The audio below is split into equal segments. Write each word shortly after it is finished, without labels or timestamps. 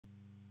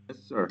Yes,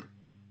 sir.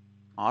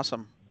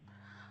 Awesome.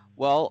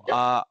 Well,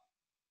 I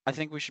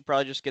think we should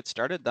probably just get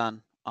started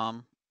then.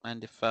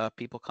 And if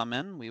people come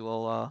in, we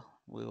will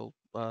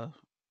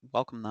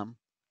welcome them.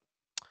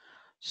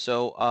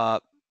 So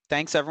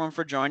thanks everyone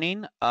for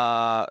joining.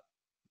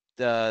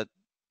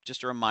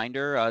 Just a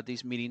reminder,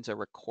 these meetings are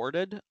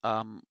recorded.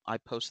 I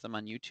post them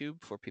on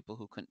YouTube for people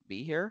who couldn't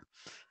be here.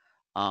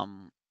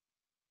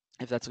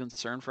 If that's a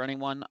concern for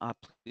anyone,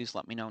 please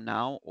let me know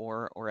now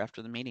or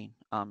after the meeting.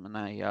 And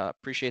I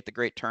appreciate the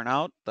great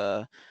turnout.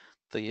 The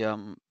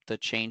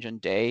change in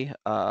day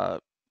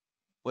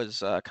was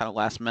kind of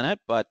last minute,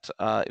 but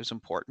it was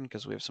important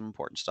because we have some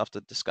important stuff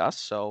to discuss.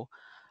 So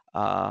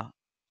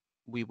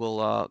we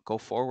will go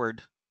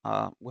forward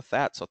with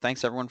that. So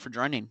thanks everyone for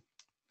joining.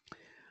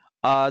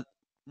 More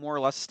or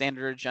less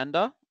standard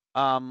agenda.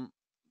 I don't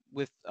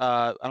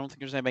think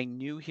there's anybody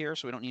new here,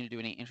 so we don't need to do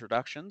any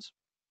introductions.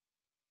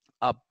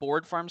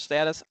 Board farm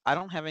status, I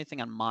don't have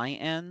anything on my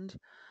end.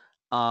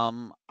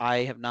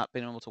 I have not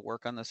been able to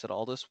work on this at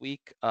all this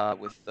week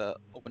with the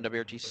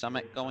OpenWRT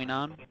Summit going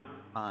on,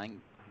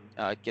 and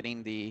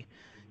getting the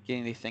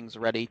things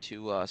ready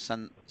to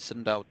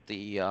send out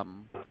the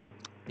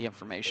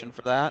information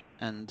for that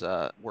and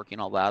working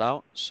all that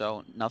out.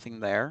 So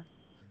nothing there.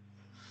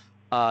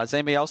 Has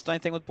anybody else done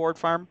anything with board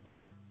farm?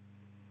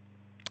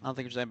 I don't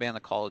think there's anybody on the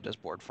call that does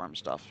board farm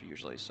stuff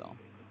usually. So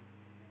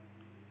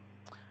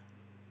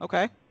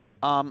okay.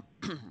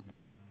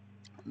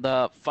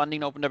 The funding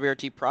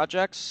OpenWRT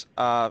projects,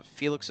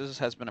 Felix's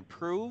has been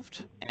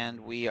approved, and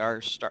we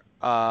are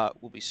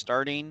we'll be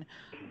starting.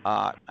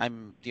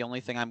 The only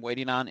thing I'm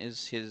waiting on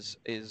is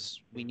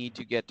we need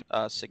to get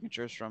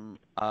signatures from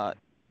the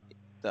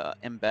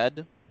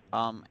Embed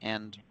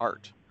and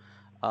Art.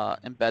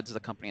 Embed's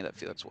the company that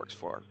Felix works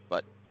for,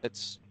 but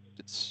it's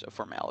a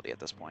formality at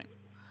this point.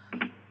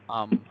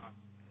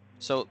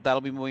 So that'll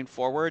be moving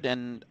forward,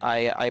 and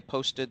I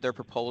posted their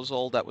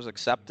proposal that was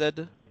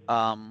accepted.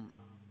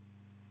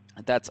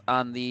 That's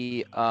on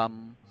the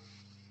OpenWRT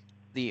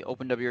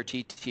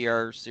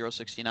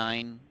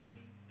TR069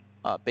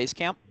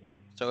 Basecamp.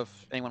 So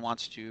if anyone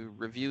wants to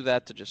review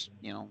that to just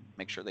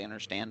make sure they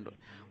understand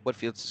what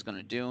Felix is going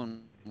to do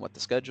and what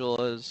the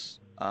schedule is,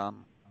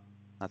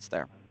 that's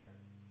there.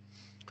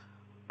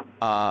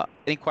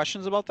 Any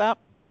questions about that?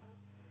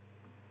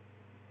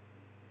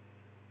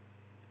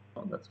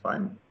 Oh, that's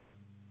fine.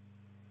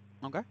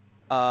 Okay.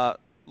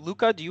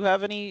 Luca, do you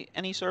have any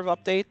sort of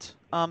update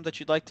that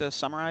you'd like to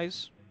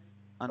summarize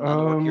on the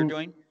work you're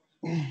doing?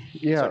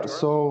 Yeah,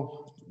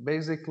 so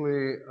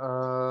basically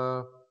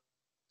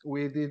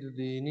we did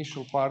the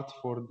initial part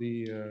for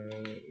the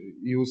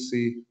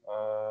UC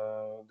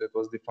that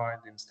was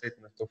defined in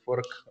statement of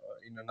work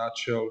in a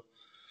nutshell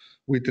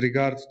with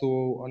regards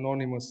to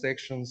anonymous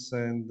sections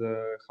and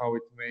how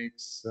it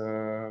makes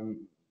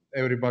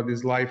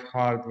everybody's life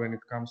hard when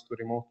it comes to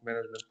remote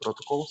management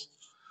protocols.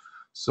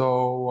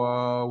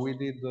 So we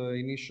did the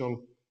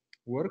initial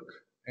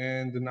work,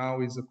 and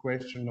now is a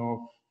question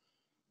of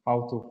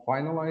how to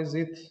finalize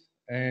it.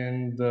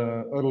 And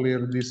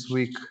earlier this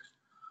week,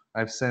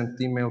 I've sent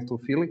email to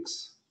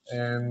Felix,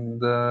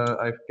 and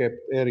I've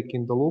kept Eric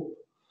in the loop.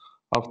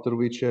 After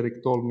which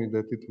Eric told me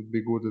that it would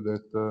be good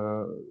that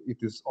it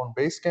is on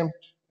Basecamp,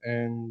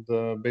 and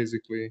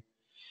basically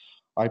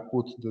I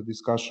put the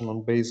discussion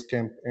on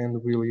Basecamp, and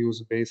we'll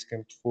use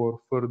Basecamp for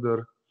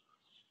further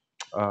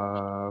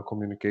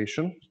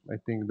communication. I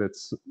think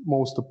that's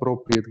most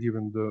appropriate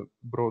given the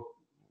broad,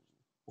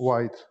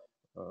 wide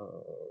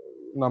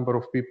number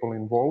of people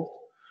involved.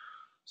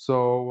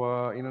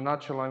 So in a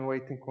nutshell, I'm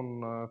waiting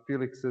on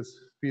Felix's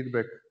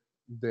feedback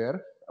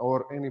there,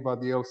 or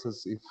anybody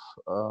else's if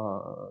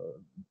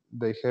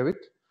they have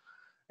it.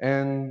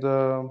 And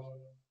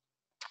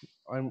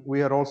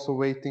we are also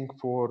waiting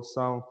for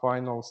some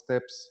final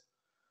steps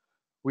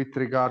with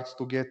regards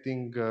to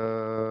getting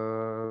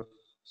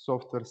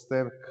software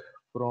stack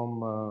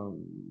from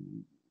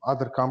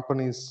other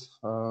companies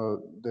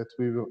that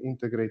we will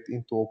integrate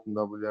into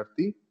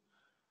OpenWRT.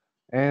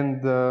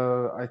 And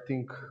I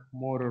think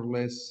more or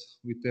less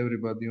with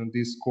everybody on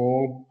this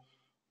call,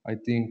 I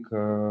think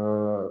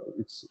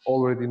it's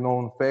already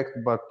known fact,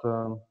 but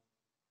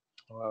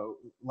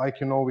like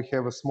you know, we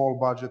have a small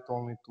budget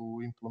only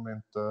to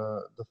implement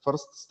the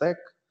first stack,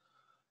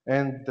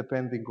 and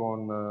depending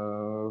on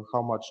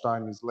how much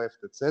time is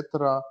left,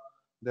 etc.,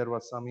 there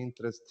was some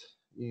interest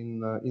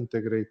in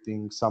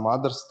integrating some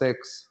other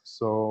stacks.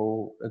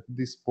 So at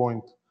this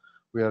point,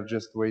 we are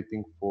just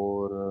waiting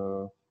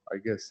for, I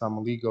guess,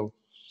 some legal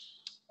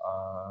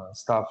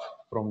stuff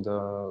from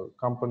the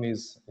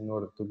companies in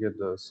order to get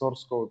the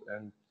source code,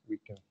 and we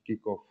can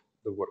kick off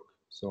the work.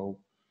 So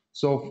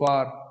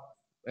far,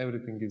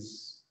 everything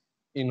is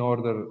in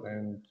order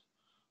and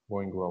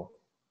going well.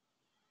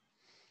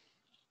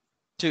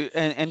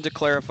 And to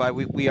clarify,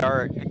 we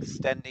are going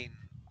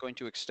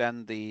to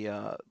extend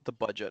the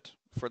budget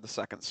for the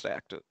second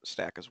stack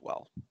as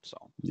well.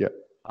 So yeah.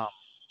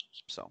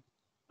 So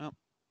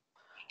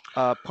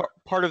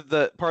part of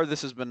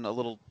this has been a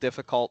little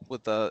difficult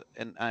with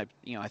and I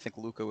think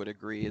Luca would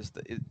agree, is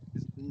that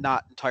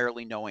not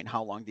entirely knowing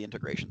how long the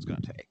integration is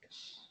going to take.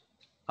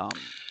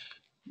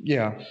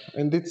 Yeah,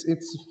 and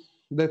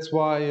that's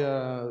why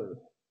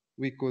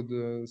we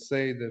could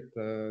say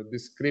that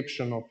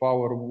description of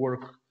our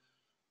work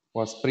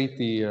was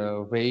pretty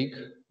vague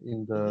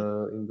in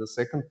the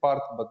second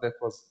part, but that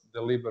was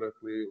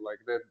deliberately like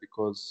that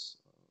because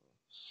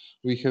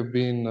we have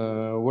been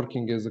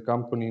working as a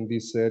company in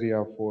this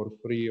area for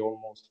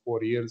almost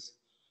 4 years,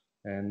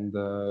 and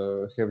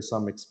have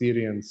some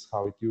experience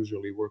how it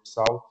usually works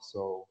out.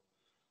 So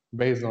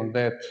based on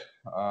that,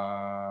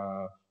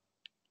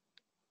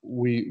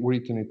 we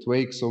written it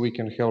vague so we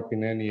can help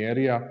in any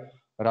area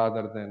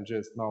rather than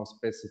just now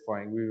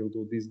specifying we will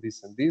do this,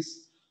 this, and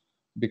this,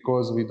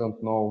 because we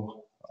don't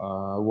know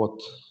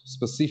what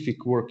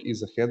specific work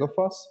is ahead of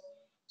us.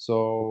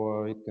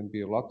 So it can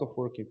be a lot of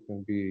work, it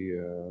can be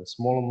a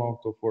small amount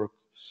of work.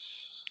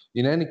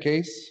 In any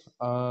case,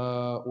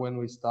 when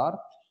we start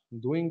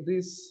doing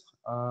this,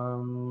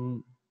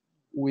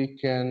 we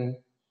can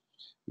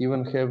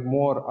even have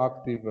more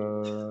active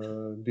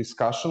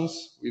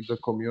discussions with the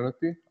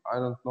community. I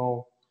don't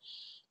know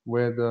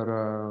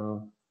whether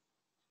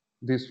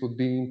this would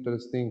be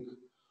interesting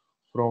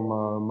from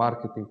a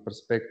marketing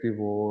perspective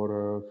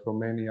or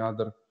from any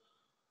other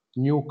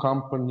new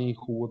company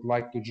who would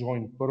like to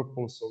join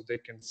Purple, so they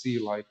can see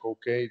like,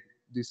 okay,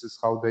 this is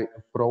how they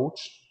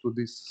approach to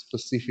this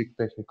specific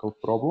technical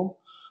problem.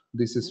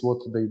 This is what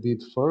they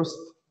did first.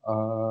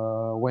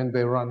 When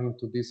they run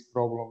into this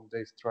problem,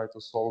 they try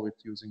to solve it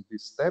using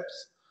these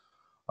steps.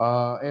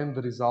 And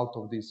the result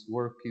of this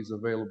work is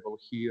available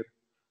here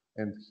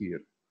and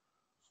here.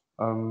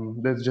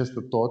 That's just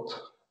a thought,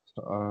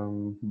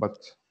 but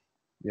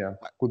yeah,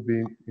 could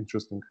be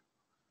interesting.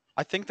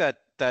 I think that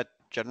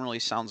generally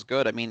sounds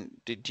good. I mean,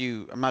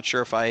 I'm not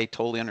sure if I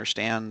totally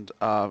understand,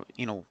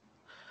 you know,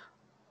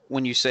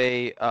 when you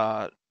say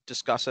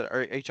discuss it,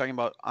 are you talking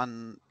about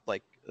on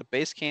like a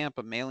base camp,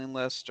 a mailing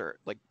list, or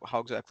like how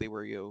exactly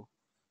were you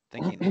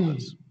thinking of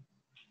this?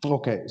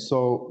 Okay,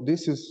 so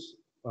this is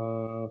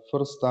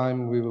first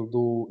time we will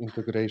do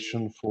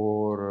integration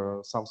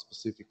for some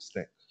specific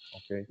stack.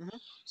 Okay,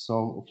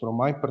 so from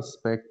my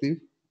perspective,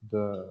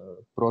 the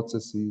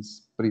process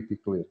is pretty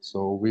clear.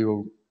 So we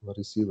will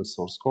receive a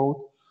source code.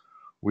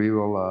 We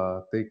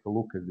will take a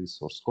look at this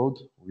source code.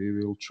 We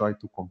will try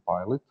to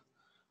compile it.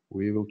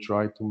 We will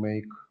try to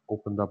make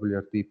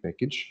OpenWRT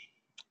package.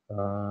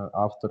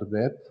 After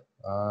that,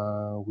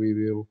 we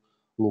will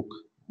look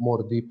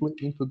more deeply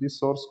into this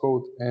source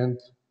code and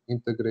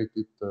integrate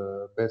it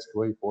the best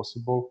way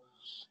possible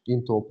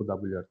into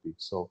OpenWRT.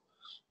 So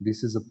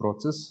this is a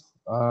process,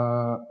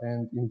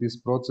 and in this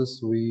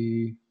process,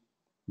 we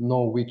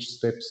know which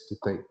steps to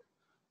take.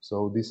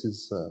 So this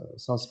is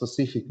some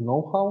specific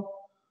know-how,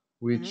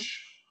 which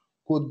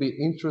could be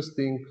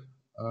interesting,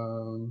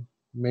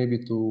 maybe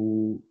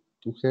to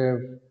have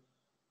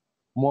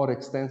more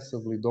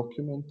extensively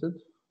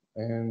documented.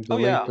 And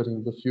later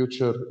in the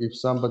future, if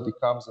somebody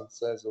comes and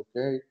says,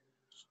 okay,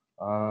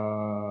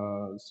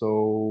 so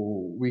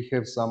we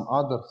have some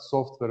other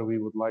software we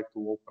would like to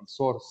open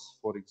source,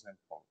 for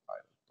example, I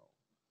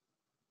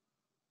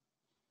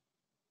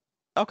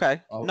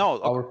don't know.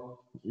 Okay.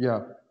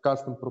 Our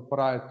custom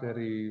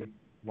proprietary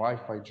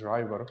Wi-Fi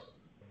driver.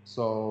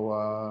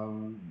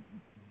 So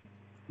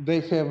they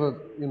have a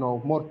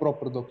more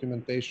proper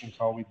documentation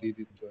how we did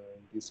it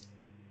in this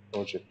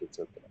project,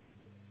 etc.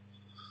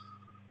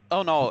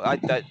 Oh no,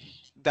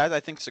 that I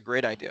think is a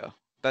great idea.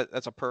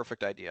 That's a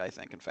perfect idea. I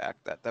think, in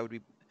fact, that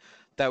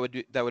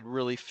would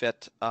really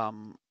fit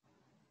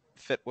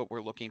what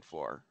we're looking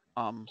for.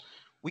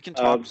 We can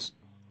talk.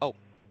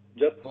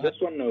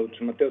 Just one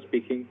note, Matteo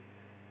speaking.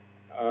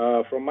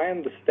 From my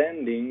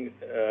understanding,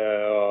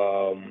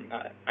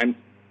 I'm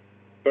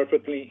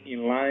perfectly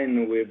in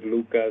line with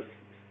Luca's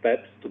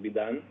steps to be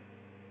done.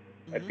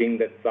 I think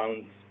that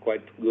sounds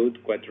quite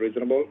good, quite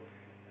reasonable.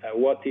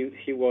 What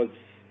he was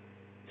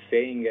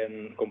saying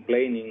and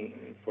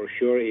complaining for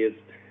sure is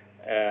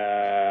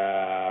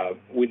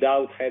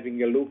without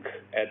having a look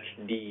at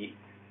the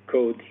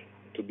code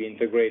to be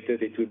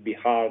integrated, it would be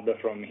hard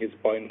from his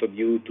point of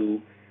view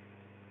to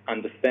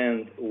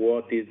understand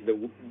what is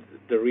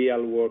the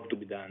real work to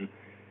be done.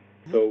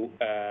 So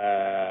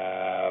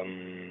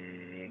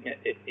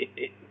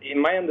in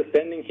my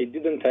understanding, he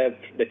didn't have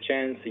the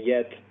chance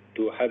yet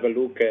to have a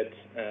look at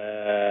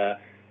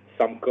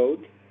some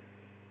code.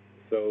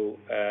 So,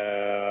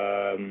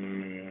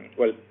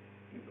 well,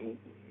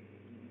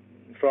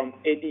 from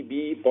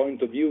ADB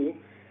point of view,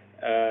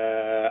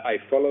 I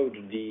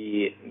followed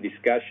the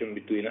discussion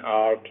between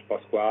Art,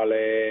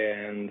 Pasquale,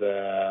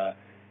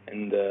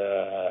 and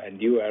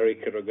you,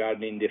 Eric,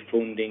 regarding the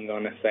funding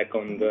on a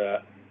second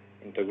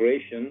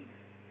integration.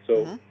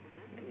 So,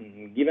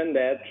 given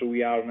that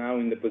we are now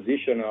in the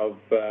position of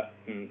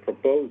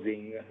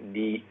proposing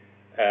the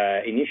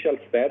initial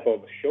step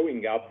of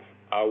showing up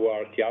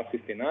our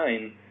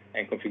TR69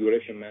 and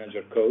configuration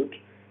manager code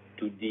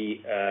to the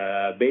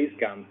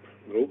Basecamp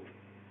group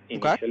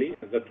initially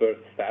as a first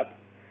step,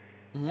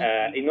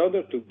 in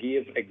order to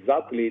give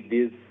exactly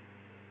this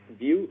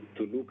view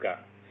to Luca.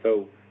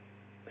 So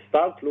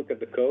start look at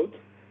the code,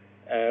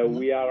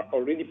 we are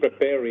already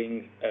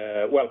preparing,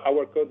 well,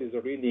 our code is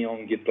already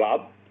on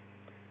GitLab,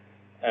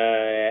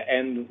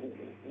 and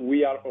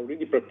we are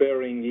already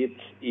preparing it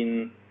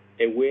in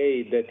a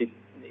way that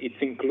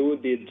it's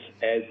included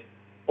as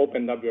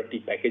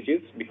OpenWRT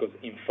packages, because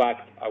in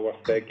fact our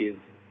stack is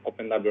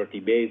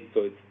OpenWRT based,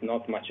 so it's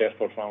not much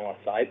effort from our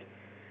side.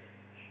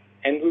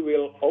 And we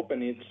will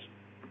open it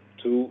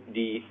to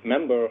the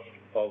members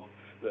of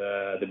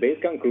the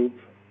Basecamp group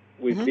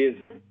with this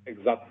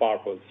exact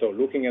purpose. So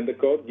looking at the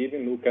code,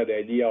 giving Luca the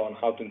idea on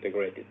how to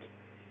integrate it.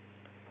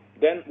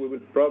 Then we will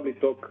probably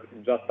talk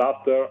just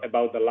after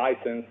about the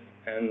license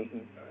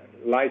and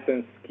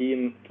license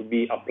scheme to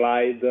be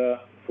applied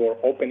for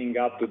opening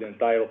up to the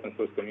entire open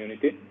source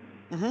community.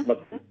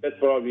 But that's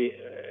probably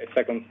a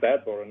second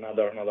step or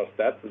another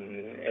step.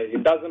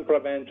 It doesn't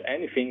prevent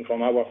anything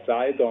from our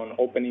side on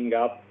opening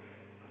up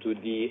to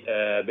the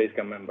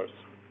Basecamp members.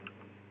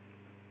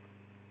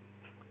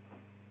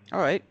 All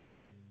right,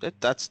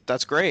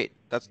 that's great.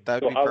 That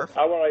would be perfect.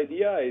 Our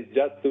idea is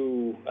just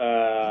to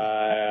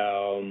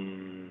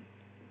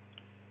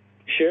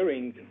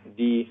sharing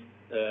the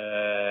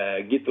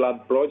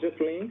GitLab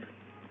project link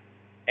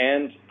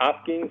and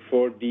asking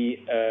for the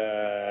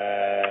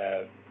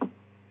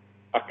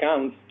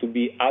accounts to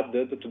be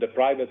added to the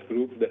private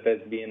group that has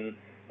been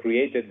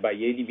created by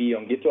ADB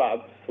on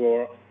GitLab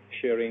for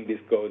sharing this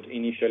code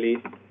initially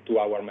to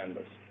our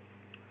members.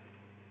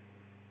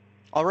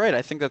 All right,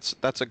 I think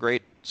that's a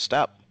great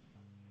step.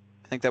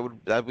 I think that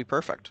would be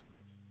perfect.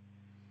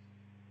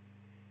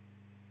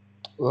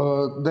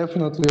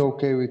 Definitely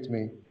okay with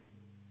me.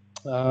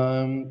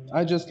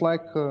 I just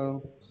like,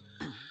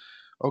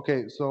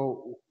 okay,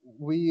 so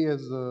we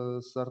as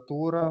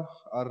Sartura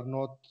are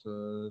not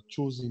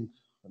choosing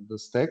the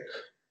stack,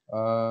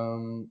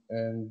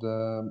 and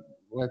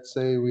let's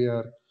say we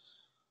are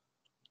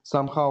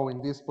somehow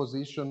in this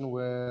position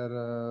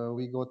where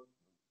we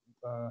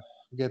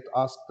get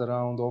asked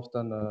around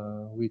often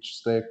which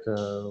stack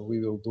we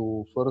will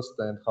do first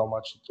and how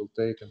much it will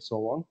take and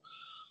so on.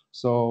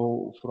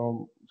 So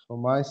from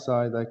my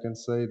side, I can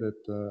say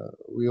that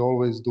we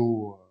always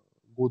do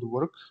good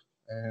work,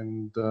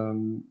 and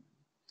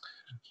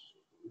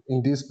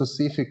in this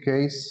specific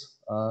case,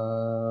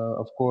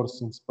 of course,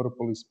 since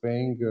Purple is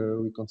paying,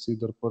 we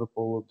consider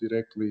Purple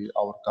directly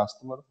our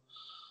customer.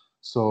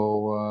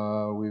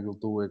 So we will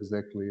do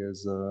exactly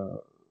as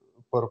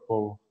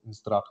Purple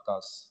instruct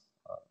us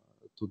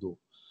to do.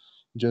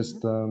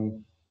 Just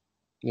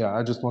yeah,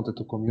 I just wanted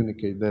to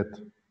communicate that.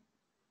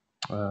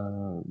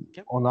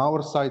 On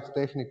our side,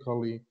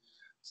 technically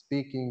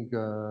speaking,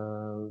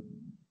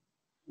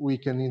 we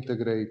can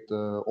integrate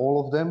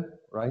all of them,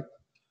 right?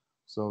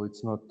 So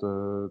it's not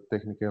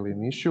technically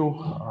an issue.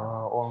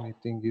 Only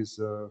thing is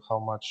how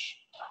much,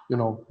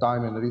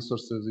 time and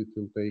resources it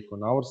will take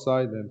on our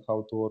side and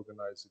how to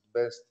organize it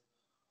best,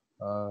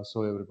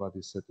 so everybody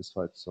is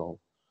satisfied. So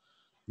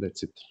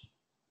that's it.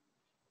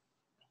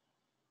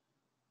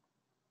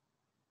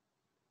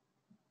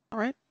 All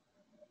right.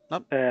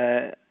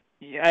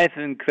 I have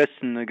a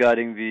question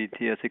regarding the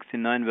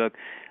TR69 work.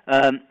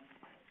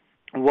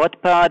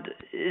 What part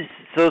is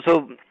so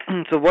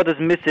what is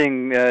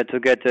missing to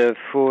get a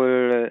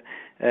full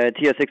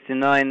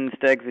TR69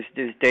 stack with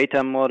this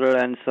data model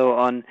and so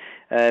on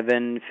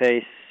when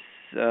phase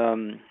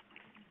 1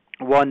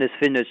 is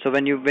finished? So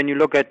when you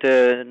look at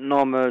the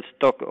normal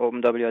stock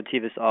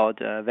OpenWRT without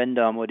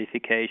vendor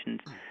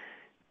modifications.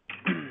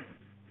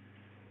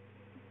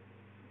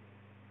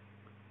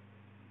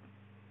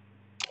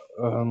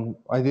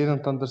 I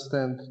didn't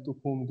understand to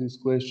whom this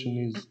question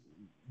is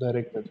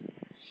directed.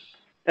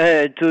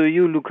 To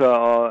you, Luca,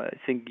 or I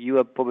think you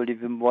are probably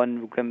the one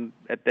who can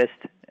at best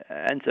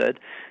answer it.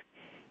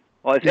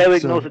 Or if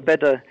Eric knows it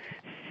better.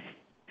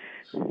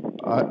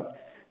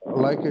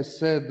 Like I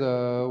said,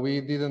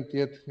 we didn't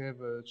yet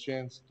have a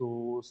chance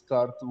to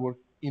start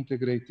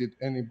integrated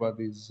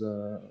anybody's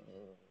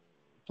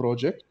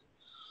project.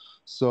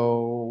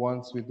 So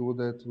once we do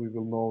that, we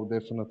will know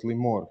definitely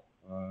more.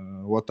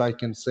 What I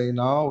can say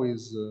now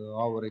is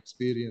our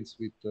experience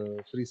with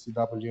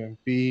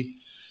FreeCWMP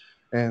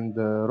and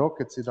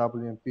Rocket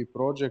CWMP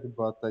project,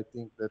 but I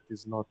think that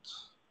is not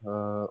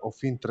of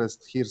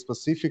interest here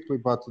specifically,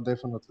 but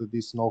definitely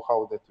this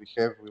know-how that we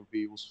have will be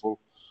useful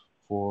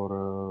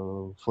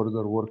for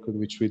further work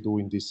which we do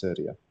in this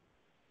area.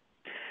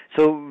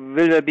 So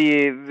will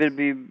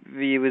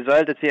the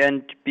result at the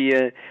end be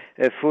a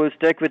full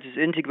stack which is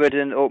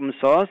integrated in open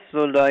source?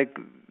 So like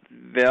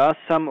there are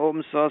some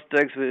open source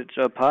stacks which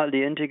are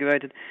partly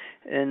integrated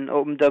in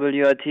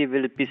OpenWRT.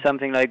 Will it be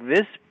something like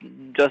this,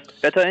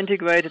 just better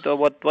integrated, or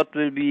what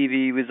will be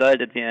the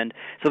result at the end?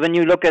 So when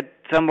you look at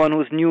someone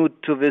who's new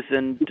to this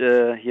and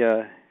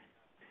yeah.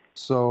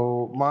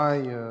 So my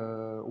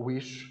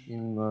wish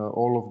in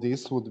all of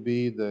this would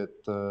be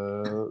that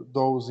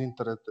those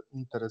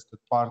interested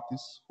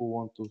parties who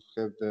want to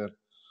have their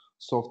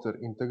software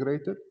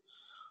integrated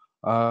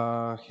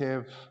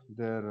have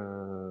their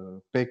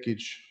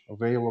package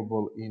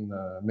available in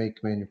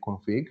make menu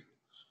config.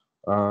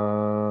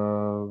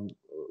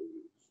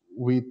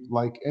 with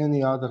like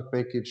any other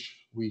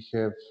package we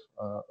have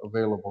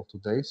available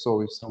today.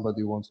 So if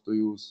somebody wants to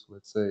use,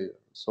 let's say,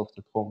 soft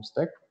at home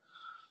stack,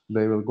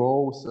 they will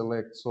go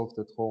select soft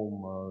at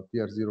home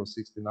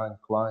TR069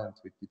 client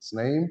with its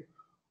name,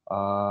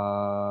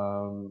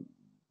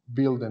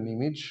 build an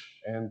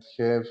image, and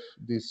have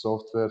this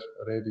software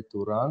ready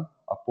to run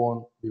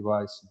upon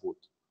device boot.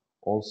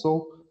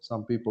 Also,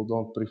 some people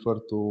don't prefer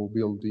to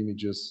build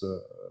images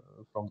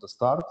from the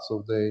start,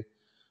 so they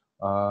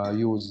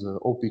use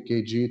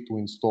OPKG to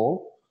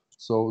install.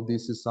 So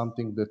this is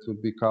something that will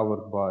be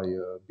covered by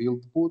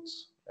build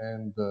boots,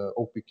 and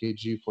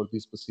OPKG for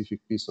this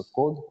specific piece of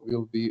code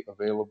will be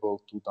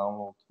available to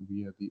download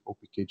via the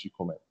OPKG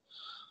command.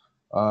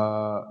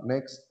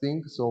 Next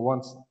thing, so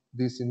once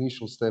this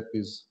initial step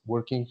is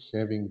working,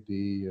 having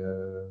the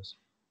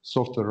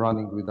software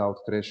running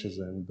without crashes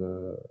and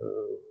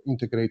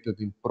integrated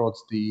in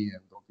prod.d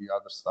and all the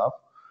other stuff,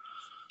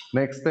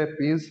 next step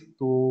is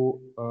to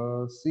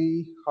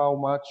see how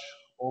much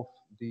of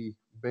the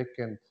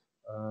backend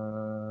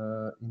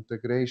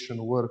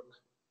integration work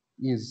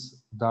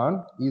is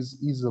done, is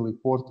easily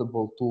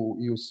portable to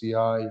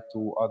UCI,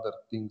 to other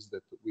things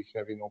that we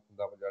have in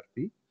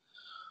OpenWRT.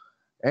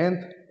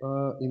 And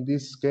in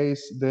this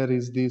case, there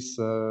is this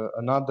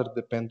another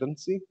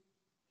dependency,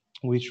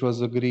 which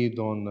was agreed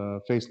on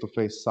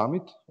face-to-face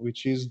summit,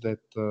 which is that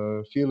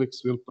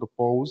Felix will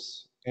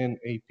propose an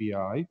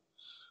API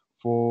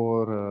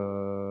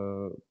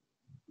for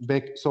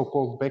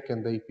so-called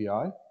backend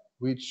API,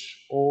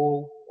 which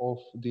all of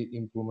the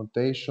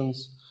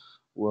implementations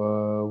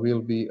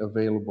will be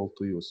available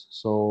to use.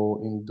 So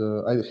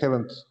I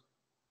haven't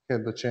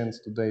had the chance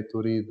today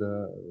to read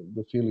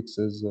the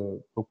Felix's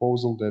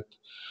proposal that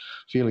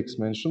Felix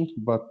mentioned,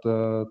 but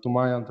to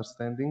my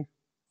understanding,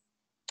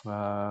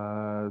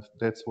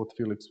 that's what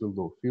Felix will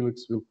do.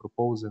 Felix will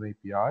propose an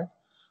API,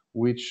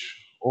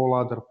 which all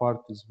other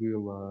parties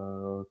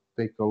will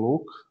take a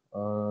look,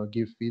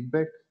 give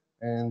feedback,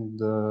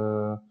 and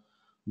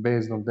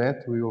based on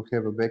that, we will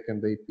have a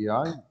backend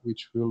API,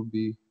 which will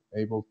be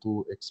able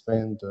to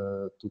expand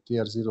to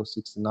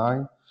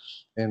TR069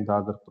 and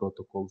other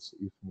protocols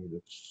if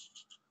needed.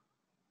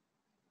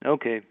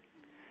 Okay.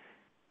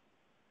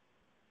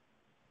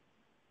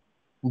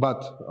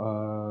 But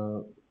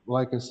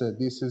like I said,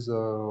 this is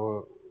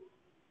a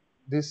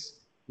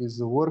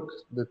work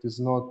that is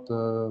not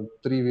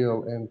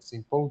trivial and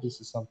simple. This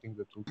is something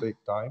that will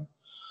take time,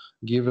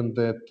 given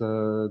that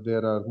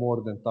there are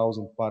more than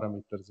 1,000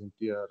 parameters in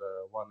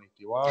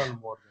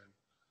TR181, more than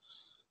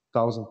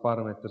 1,000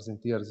 parameters in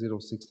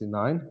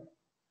TR069.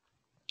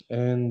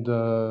 And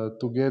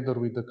together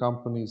with the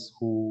companies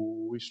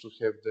who wish to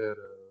have their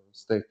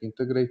stack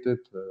integrated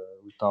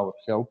with our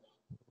help,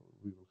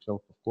 we will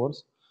help, of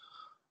course.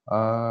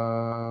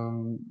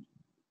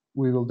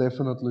 We will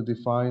definitely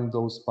define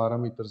those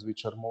parameters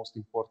which are most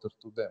important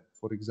to them.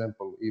 For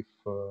example, if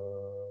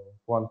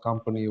one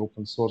company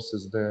open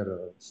sources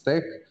their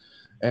stack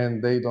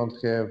and they don't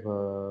have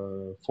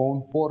a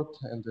phone port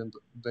and then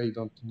they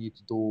don't need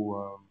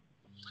to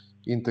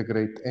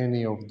integrate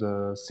any of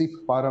the SIP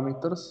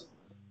parameters,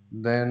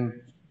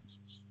 then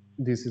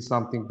this is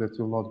something that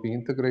will not be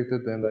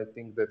integrated, and I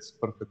think that's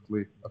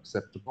perfectly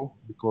acceptable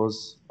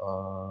because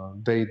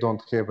they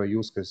don't have a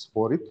use case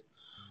for it.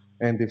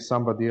 And if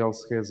somebody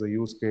else has a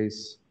use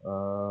case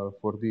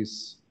for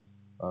these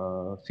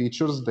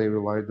features, they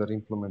will either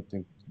implement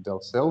it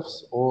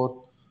themselves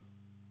or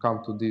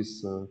come to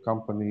this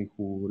company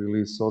who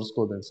release source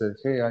code and say,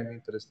 hey, I'm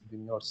interested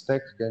in your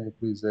stack. Can you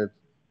please add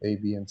A,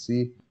 B, and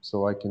C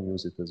so I can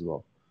use it as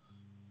well?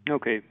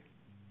 Okay.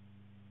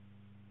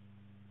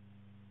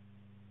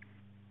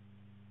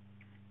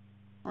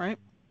 All right.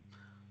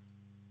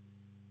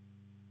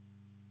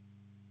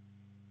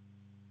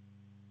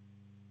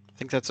 I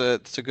think that's a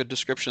good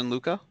description,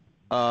 Luca.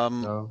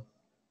 Thank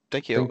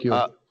you. Thank you.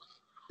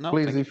 No,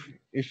 please, thank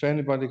if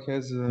anybody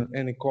has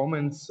any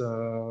comments,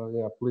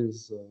 yeah,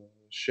 please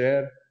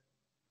share.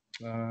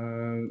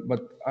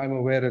 But I'm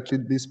aware at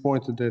this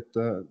point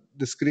that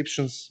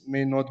descriptions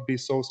may not be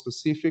so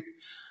specific,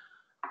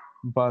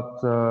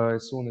 but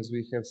as soon as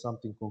we have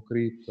something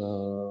concrete,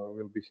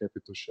 we'll be happy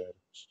to share.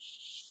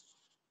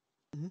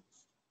 Mm-hmm.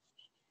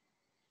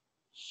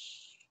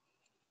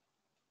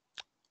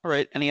 All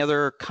right, any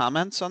other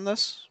comments on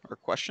this or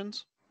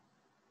questions?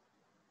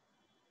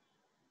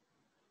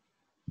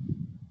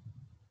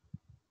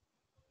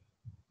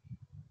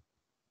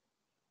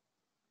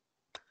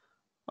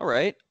 All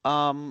right.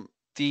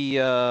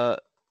 Felix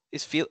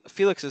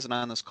isn't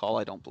on this call,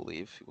 I don't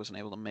believe. He wasn't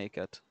able to make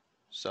it.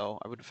 So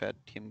I would have had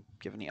him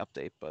give any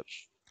update, but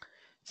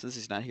since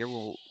he's not here,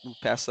 we'll move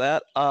past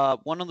that.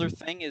 One other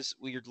thing is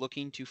we're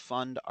looking to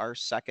fund our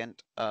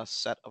second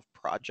set of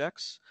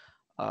projects.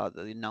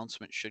 The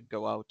announcement should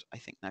go out, I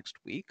think, next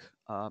week,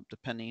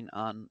 depending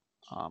on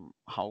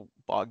how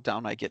bogged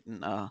down I get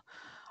in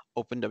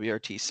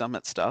OpenWRT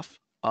Summit stuff.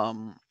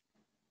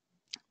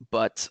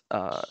 But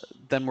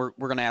then we're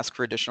going to ask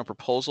for additional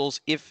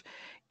proposals. If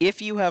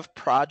you have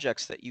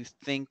projects that you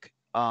think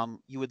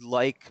you would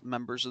like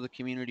members of the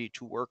community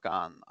to work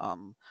on,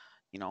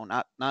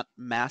 not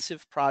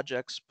massive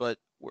projects, but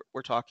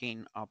we're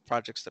talking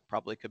projects that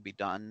probably could be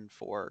done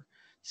for,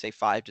 say,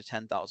 $5,000 to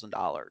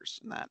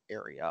 $10,000 in that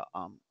area,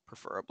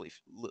 preferably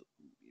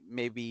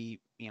maybe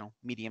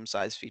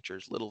medium-sized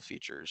features, little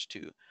features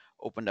to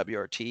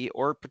OpenWRT,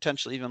 or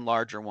potentially even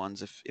larger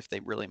ones if they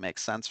really make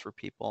sense for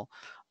people.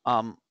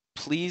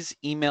 Please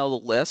email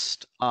the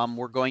list.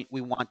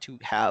 We want to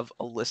have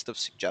a list of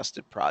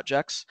suggested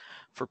projects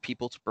for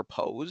people to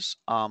propose.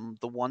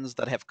 The ones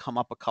that have come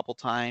up a couple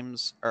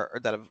times or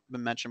that have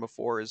been mentioned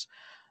before is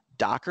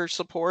Docker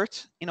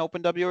support in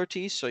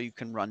OpenWRT, so you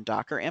can run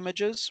Docker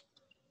images.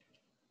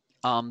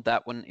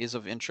 That one is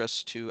of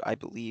interest to, I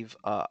believe,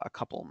 a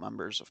couple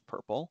members of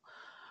prpl.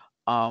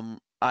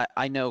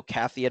 I know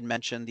Kathy had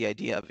mentioned the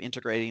idea of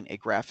integrating a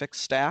graphics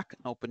stack,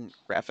 an open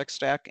graphics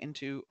stack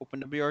into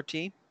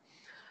OpenWRT.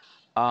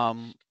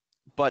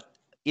 But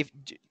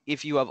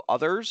if you have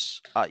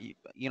others,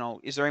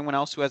 is there anyone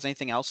else who has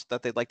anything else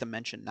that they'd like to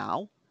mention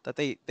now that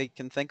they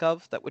can think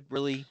of that would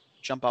really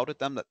jump out at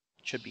them that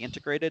should be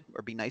integrated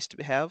or be nice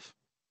to have?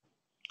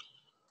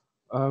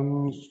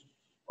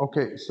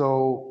 Okay,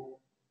 so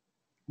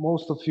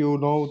most of you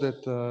know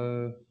that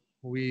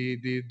we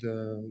did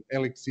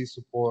LXC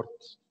support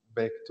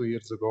back 2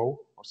 years ago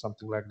or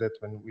something like that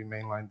when we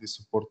mainlined this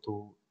support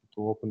to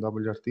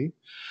OpenWRT.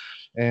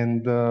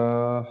 And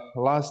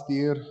last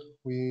year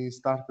we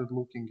started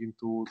looking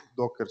into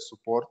Docker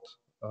support,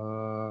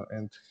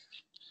 and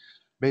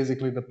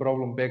basically the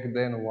problem back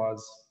then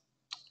was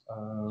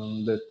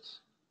that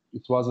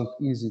it wasn't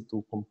easy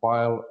to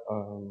compile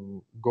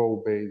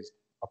Go-based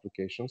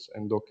applications,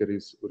 and Docker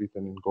is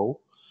written in Go.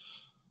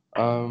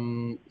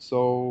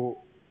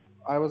 So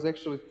I was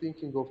actually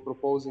thinking of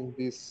proposing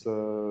this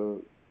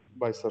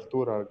by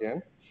Sartura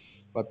again,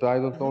 but I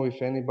don't know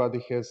if anybody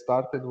has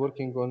started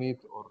working on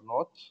it or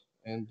not,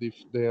 and if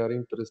they are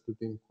interested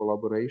in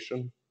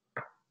collaboration,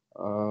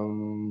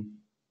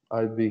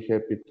 I'd be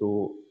happy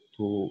to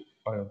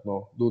I don't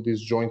know, do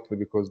this jointly,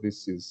 because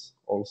this is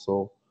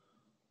also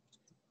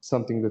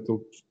something that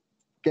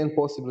can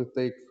possibly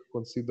take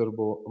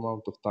considerable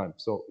amount of time.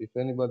 So if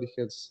anybody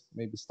has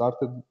maybe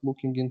started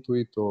looking into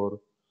it or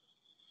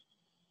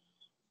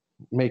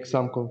make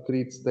some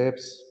concrete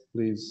steps,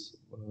 please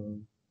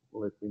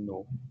let me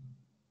know.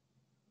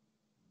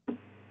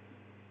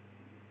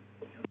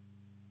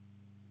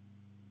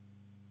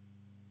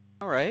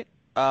 All right.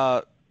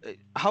 I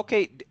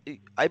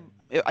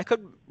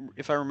could,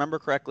 if I remember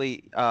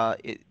correctly,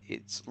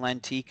 it's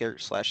Lantique or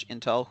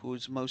 /Intel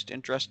who's most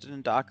interested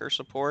in Docker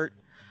support.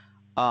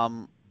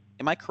 Am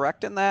I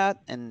correct in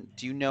that? And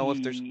do you know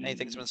if there's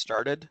anything that's been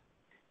started?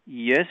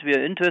 Yes, we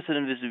are interested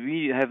in this.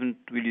 We haven't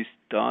really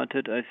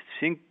started. I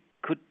think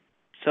could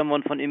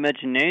someone from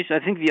Imagination. I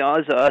think we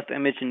also asked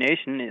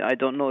Imagination. I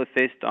don't know if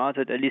they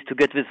started, at least to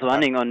get this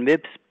running on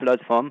MIPS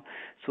platform.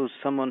 So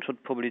someone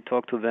should probably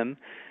talk to them.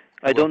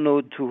 I don't know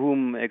to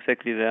whom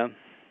exactly there.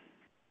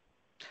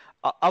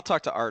 I'll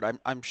talk to Art. Okay.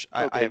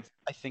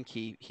 I think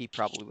he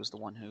probably was the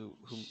one who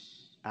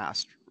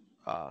asked.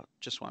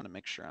 Just wanted to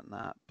make sure on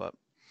that. But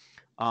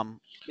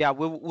yeah,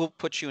 we'll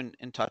put you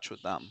in touch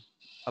with them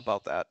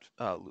about that,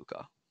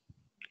 Luca.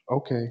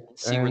 Okay.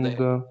 See where they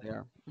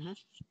are.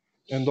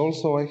 And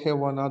also I have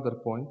one other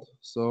point.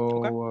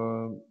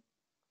 So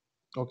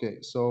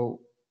okay, so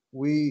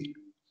we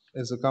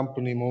as a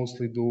company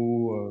mostly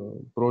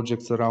do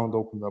projects around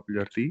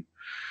OpenWRT.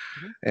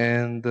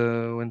 And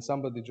when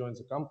somebody joins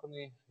a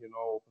company,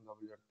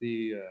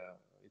 OpenWRT,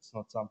 it's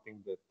not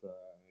something that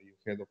you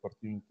had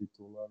opportunity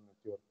to learn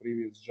at your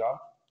previous job.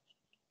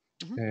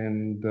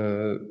 And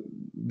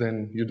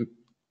then you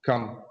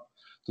come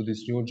to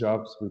these new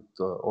jobs with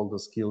all the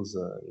skills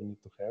you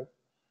need to have.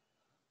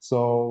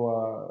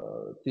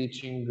 So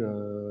teaching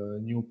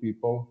new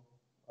people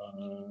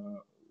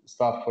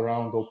stuff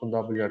around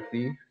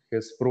OpenWRT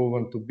has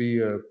proven to be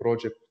a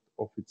project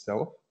of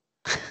itself.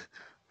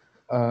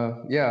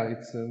 Yeah,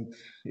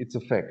 it's a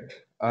fact.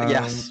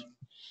 Yes.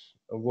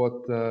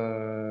 What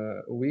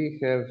we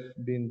have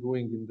been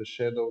doing in the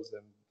shadows,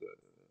 and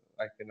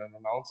I can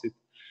announce it,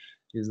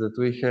 is that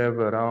we have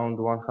around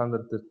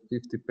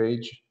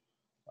 150-page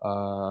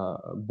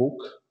book,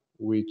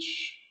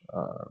 which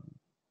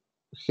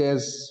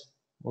has,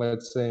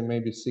 let's say,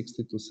 maybe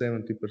 60 to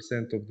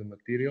 70% of the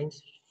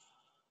materials,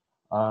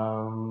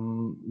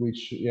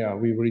 which, yeah,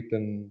 we've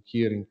written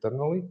here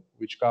internally,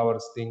 which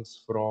covers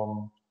things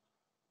from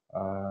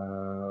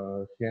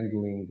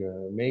handling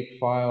make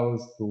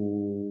files to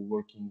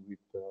working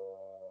with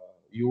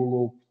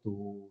uloop,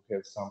 to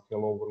have some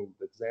hello world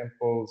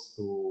examples,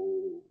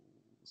 to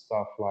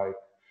stuff like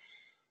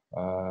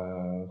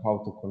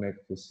how to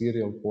connect to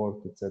serial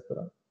port,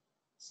 etc.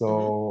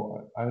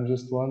 So I'm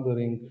just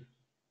wondering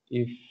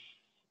if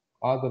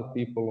other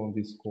people on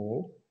this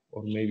call,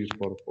 or maybe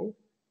prpl,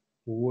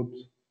 would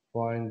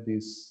find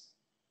this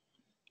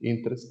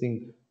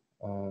interesting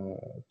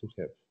to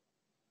have.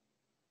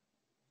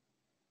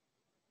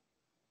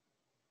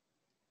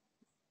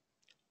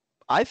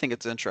 I think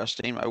it's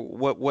interesting.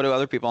 What do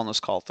other people on this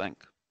call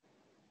think?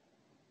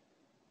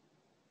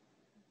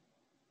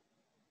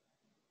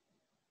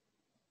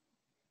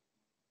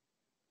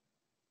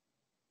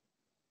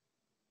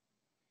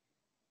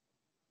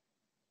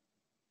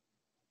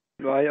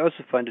 Well, I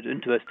also find it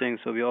interesting.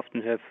 So we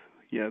often have,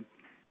 the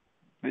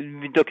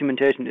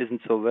documentation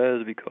isn't so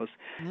well because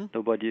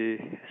nobody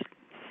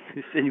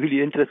is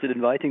really interested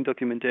in writing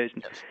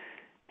documentation. Yes.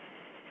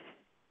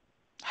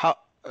 How?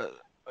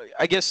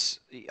 I guess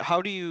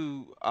how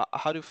do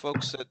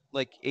folks at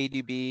like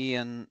ADB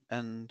and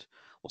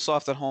well,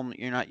 Soft at Home,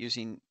 you're not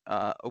using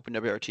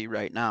OpenWRT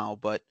right now,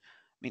 but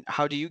I mean,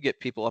 how do you get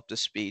people up to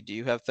speed? Do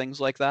you have things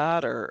like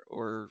that,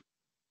 or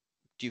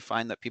do you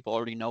find that people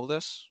already know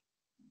this?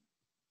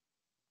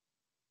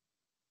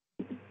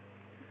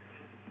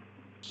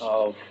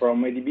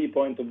 From ADB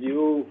point of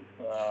view,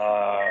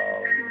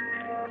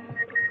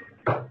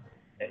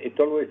 it's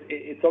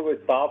always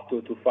tough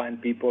to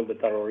find people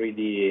that are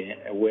already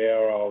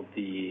aware of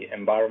the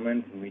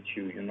environment in which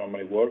you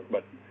normally work,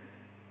 but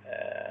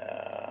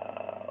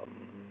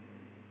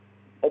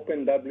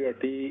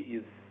OpenWRT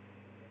is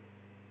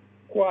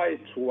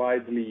quite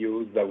widely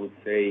used, I would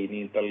say, in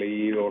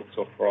Italy,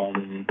 also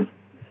from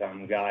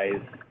some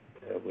guys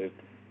with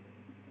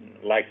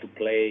like to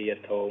play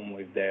at home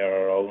with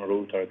their own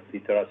router,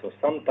 etc. So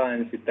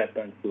sometimes it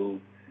happens to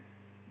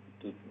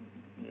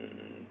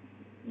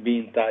be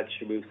in touch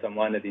with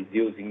someone that is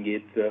using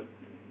it,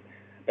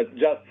 but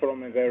just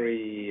from a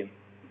very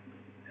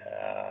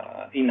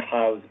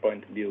in-house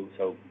point of view,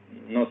 so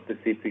no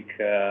specific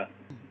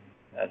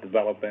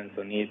developments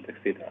on it,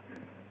 etc.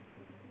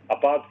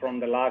 Apart from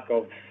the lack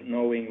of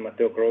knowing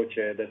Matteo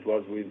Croce, that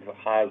was with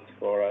us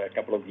for a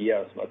couple of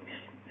years, but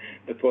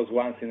that was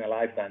once in a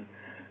lifetime.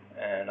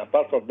 And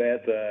apart from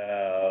that,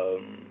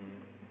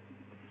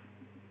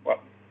 well,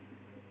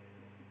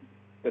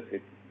 that's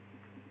it.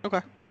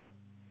 Okay.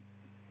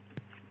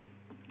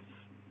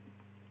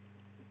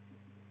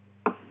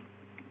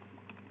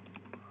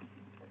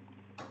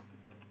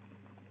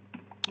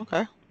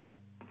 Okay.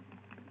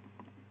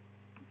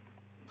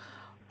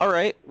 All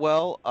right.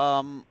 Well,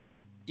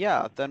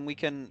 yeah. Then we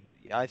can.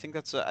 I think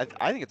that's I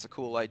think it's a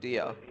cool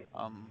idea.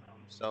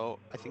 So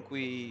I think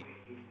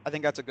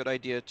that's a good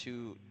idea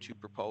to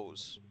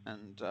propose,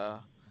 and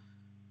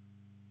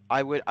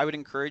I would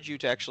encourage you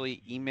to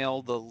actually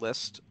email the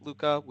list,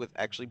 Luca, with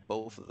actually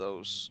both of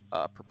those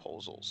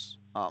proposals.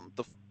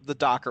 The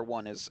Docker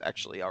one is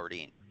actually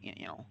already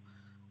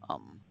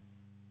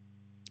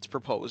it's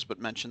proposed, but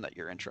mention that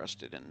you're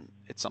interested in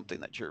it's something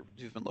that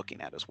you've been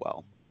looking at as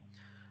well.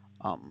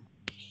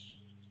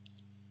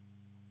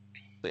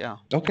 But yeah.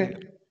 Okay.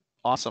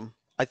 Awesome.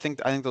 I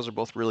think those are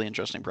both really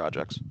interesting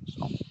projects.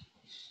 So.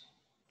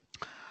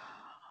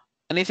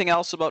 Anything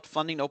else about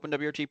funding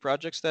OpenWRT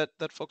projects that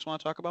folks want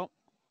to talk about?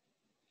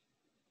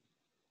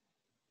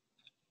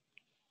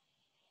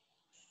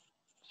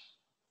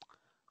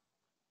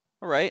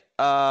 All right.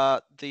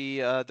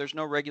 There's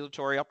no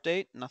regulatory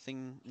update.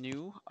 Nothing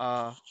new.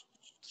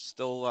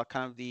 Still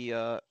kind of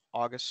the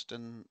August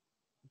and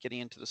getting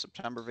into the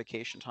September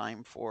vacation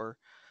time for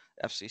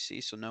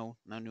FCC. So no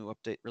new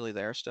update really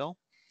there still.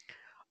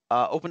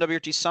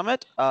 OpenWRT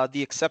Summit.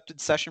 The accepted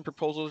session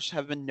proposals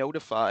have been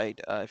notified.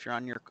 If you're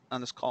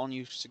on this call and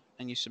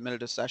you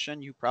submitted a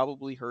session, you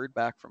probably heard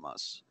back from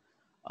us.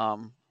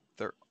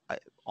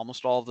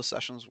 Almost all of the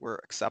sessions were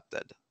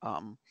accepted.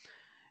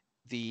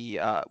 We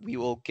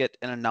will get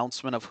an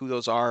announcement of who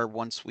those are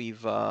once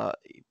we've.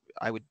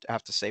 I would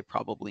have to say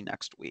probably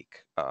next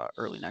week,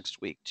 early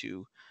next week,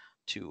 to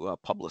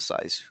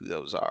publicize who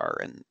those are,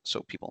 and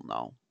so people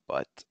know.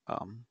 But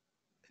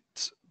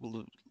it's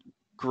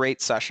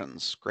great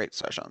sessions.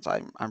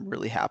 I'm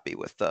really happy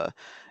with the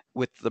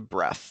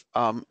breadth.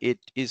 It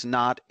is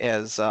not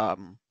as I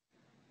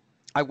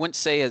wouldn't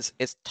say as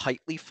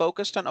tightly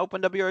focused on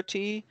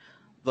OpenWRT,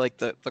 like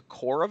the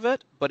core of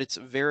it, but it's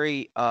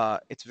very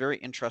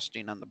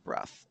interesting on the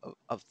breadth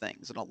of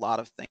things, and a lot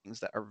of things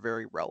that are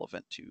very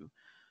relevant to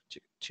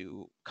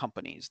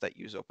companies that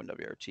use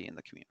OpenWRT in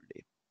the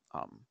community.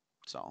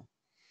 So,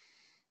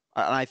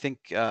 and I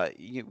think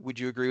would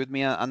you agree with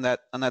me on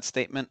that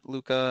statement,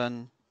 Luca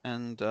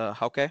and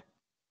Hauke?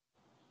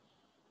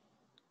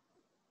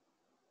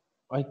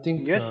 I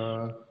think Yes.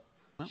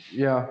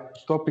 yeah,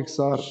 topics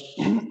are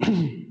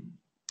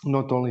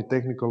not only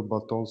technical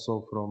but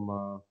also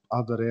from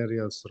other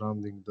areas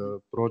surrounding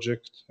the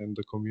project and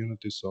the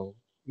community, so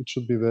it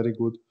should be very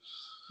good.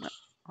 Yeah,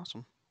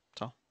 awesome.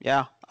 So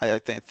yeah, I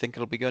think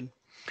it'll be good.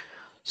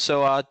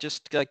 So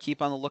just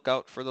keep on the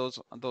lookout for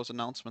those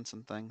announcements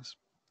and things.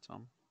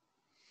 So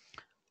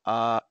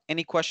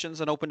any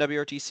questions on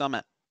OpenWRT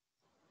Summit?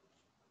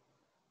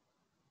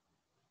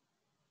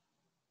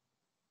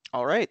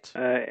 All right.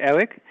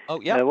 Eric? Oh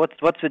yeah.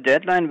 What's the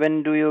deadline?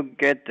 When do you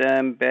get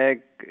back?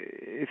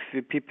 If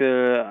the people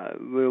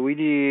will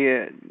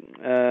really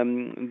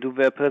do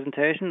their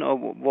presentation, or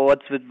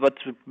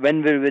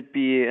when will it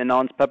be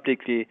announced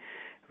publicly?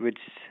 Which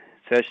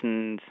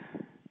sessions?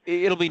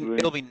 It'll be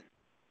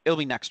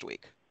next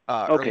week.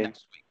 Okay. Early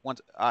next week.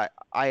 Once I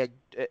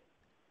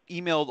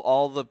emailed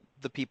all the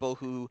people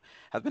who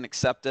have been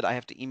accepted. I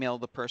have to email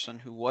the person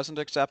who wasn't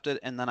accepted,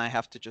 and then I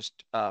have to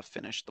just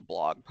finish the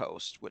blog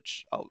post,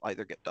 which I'll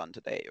either get done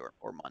today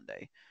or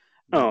Monday.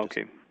 Oh,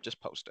 okay. Just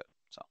post it.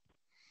 So.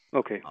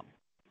 Okay.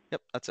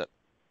 Yep, that's it.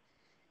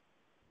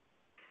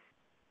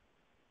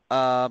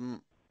 All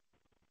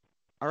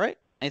right.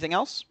 Anything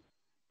else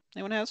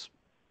anyone has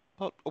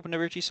about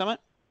OpenWRT Summit?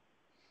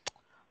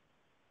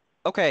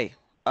 Okay.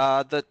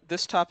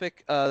 This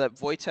topic that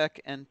Wojtek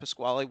and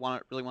Pasquale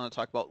really want to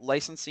talk about,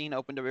 licensing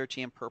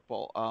OpenWRT and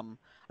prpl. I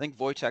think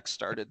Wojtek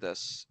started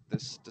this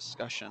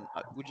discussion.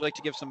 Would you like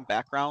to give some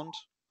background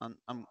on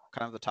kind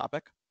of the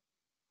topic?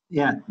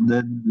 Yeah,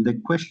 the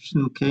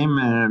question came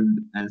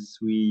as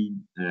we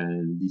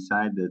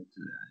decided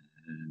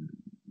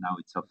now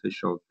it's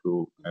official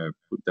to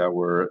put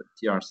our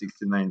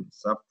TR69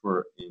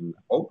 software in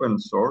open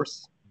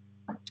source.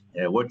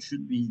 What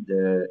should be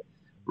the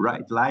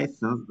right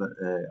license,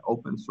 the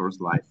open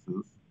source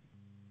license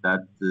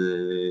that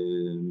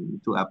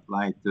to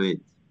apply to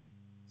it?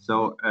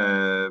 So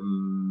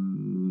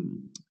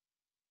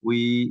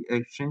we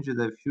exchanged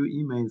a few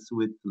emails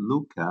with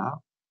Luca.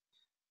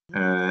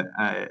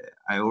 I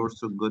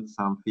also got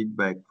some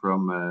feedback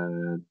from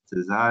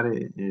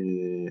Cesare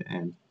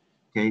and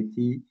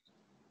Katie,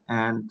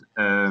 and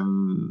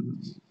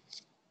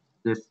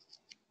the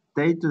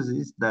status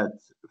is that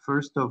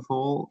first of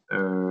all,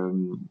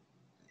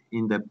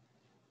 in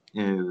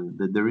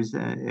there is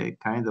a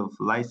kind of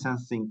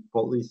licensing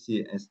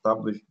policy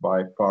established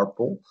by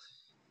prpl.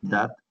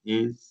 That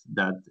is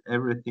that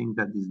everything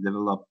that is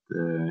developed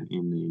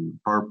in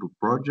prpl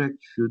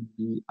project should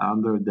be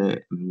under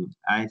the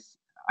ISC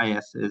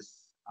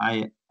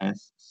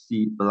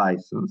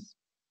license.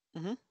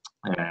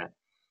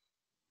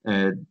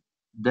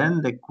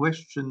 Then the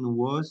question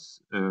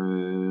was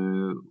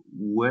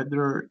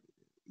whether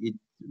it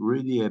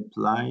really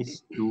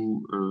applies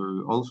to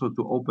also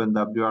to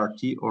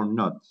OpenWRT or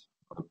not.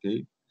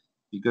 Okay,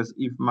 because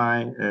if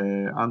my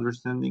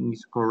understanding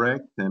is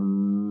correct,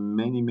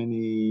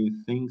 many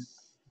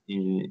things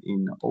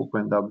in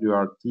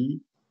OpenWRT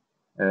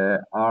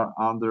are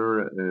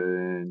under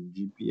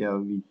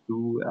GPLv2,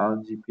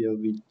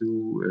 LGPLv2,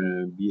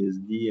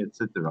 BSD,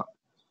 etc.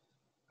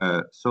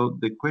 So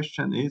the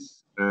question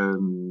is,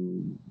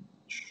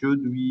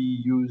 should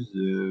we use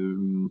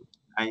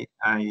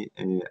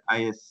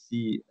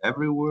ISC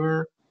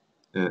everywhere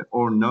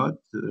or not?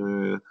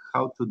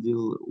 How to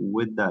deal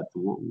with that?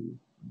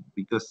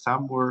 Because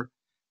somewhere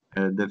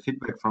the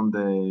feedback from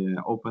the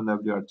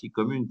OpenWRT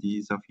community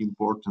is of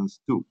importance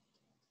too.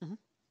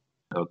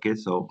 Okay,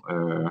 so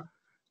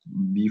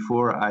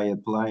before I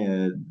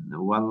apply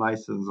one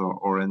license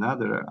or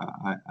another,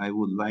 I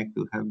would like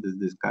to have this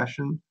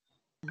discussion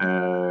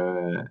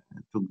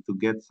to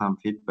get some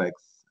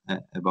feedbacks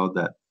about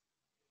that.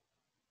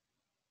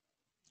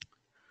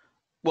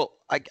 Well,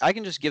 I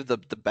can just give the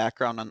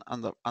background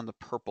on the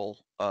prpl,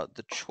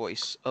 the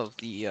choice of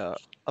the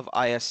of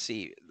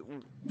ISC.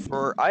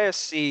 For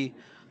ISC,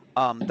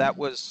 that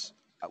was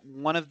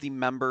one of the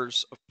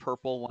members of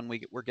prpl when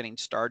we were getting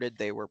started.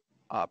 They were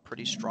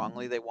pretty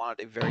strongly, they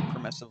wanted a very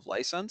permissive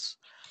license.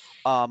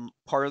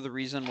 Part of the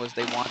reason was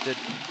they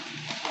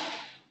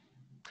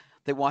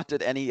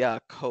wanted any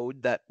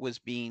code that was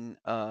being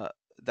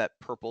that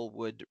prpl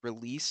would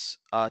release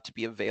to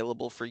be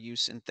available for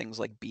use in things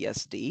like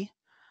BSD,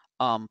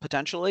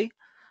 potentially.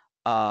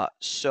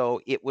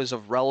 So it was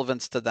of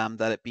relevance to them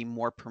that it be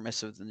more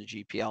permissive than the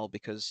GPL,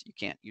 because you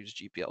can't use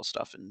GPL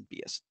stuff in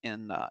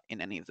in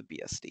any of the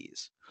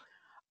BSDs.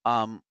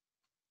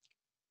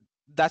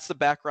 That's the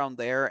background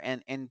there,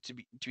 and to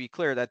be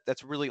clear,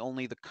 that's really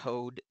only the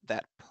code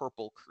that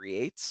prpl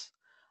creates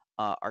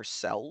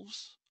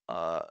ourselves,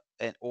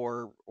 and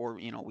or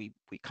you know, we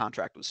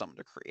contract with someone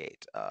to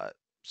create.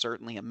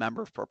 Certainly a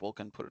member of prpl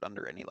can put it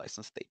under any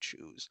license they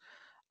choose.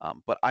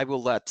 But I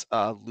will let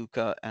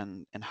Luca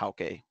and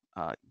Hauke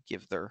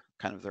give their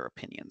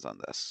opinions on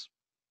this,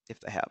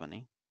 if they have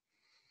any.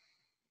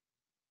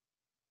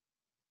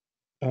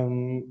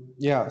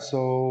 Yeah,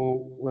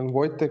 so when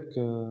Wojtek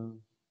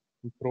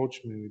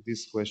approached me with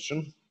this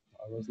question,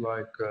 I was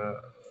like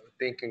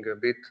thinking a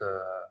bit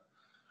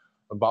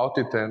about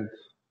it, and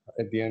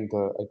at the end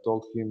I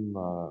told him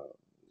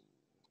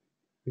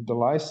with the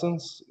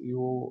license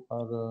you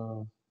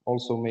are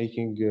also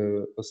making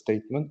a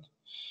statement.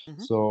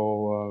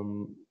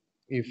 So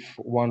if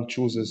one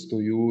chooses to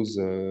use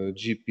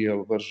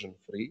GPL version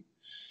 3,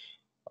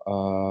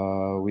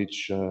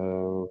 which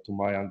to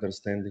my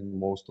understanding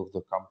most of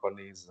the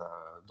companies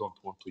don't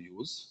want to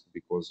use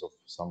because of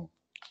some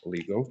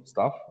legal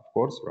stuff, of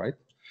course, right?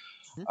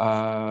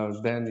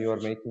 Then you are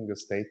making a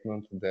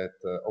statement that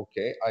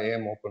okay, I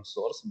am open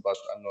source, but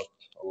I'm not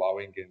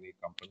allowing any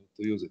company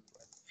to use it,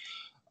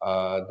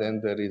 right?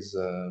 Then there is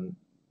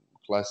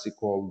classic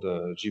called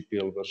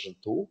GPL version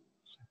 2,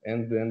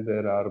 and then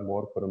there are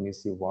more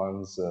permissive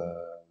ones,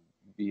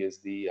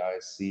 BSD,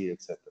 ISC,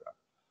 etc.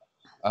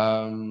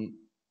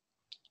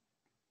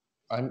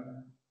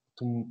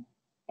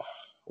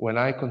 When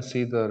I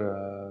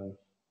consider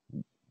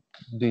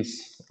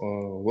this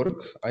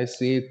work, I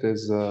see it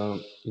as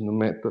in a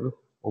matter.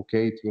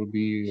 Okay, it will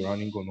be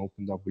running on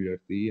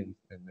OpenWRT and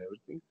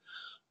everything,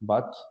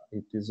 but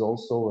it is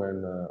also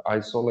an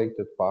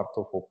isolated part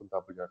of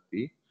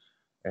OpenWRT,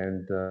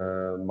 and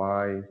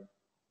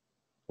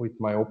with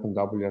my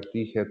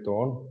OpenWRT hat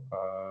on,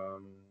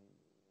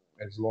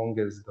 as long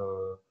as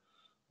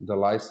the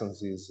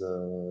license is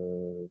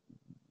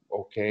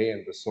okay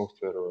and the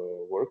software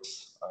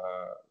works,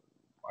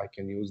 I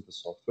can use the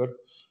software,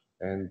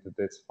 and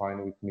that's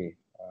fine with me.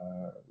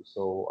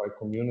 So I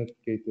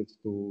communicated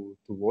to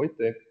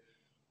Wojtek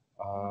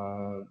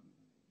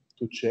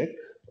to check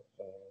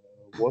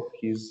what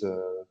his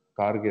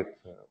target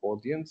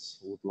audience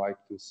would like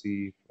to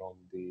see from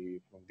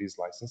these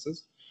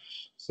licenses.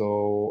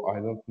 So I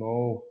don't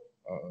know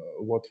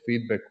what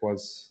feedback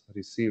was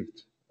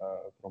received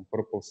from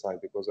prpl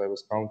side, because I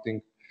was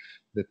counting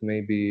that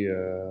maybe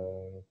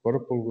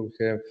prpl will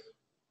have,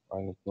 I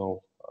don't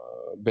know,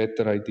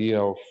 better idea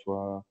of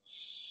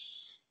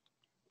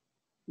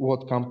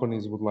what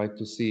companies would like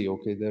to see.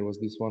 Okay, there was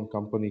this one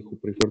company who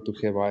preferred to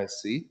have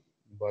ISC,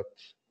 but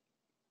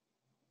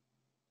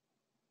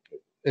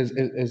as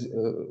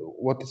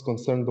what is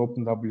concerned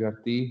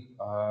OpenWRT,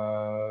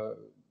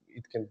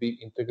 it can be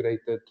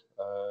integrated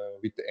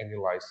with any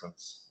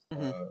license.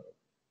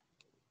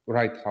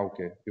 Right,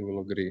 Hauke, you will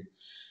agree.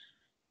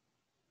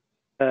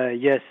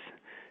 Yes.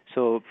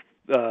 So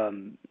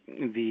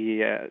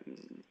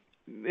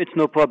it's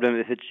no problem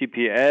if it's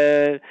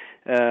GPL,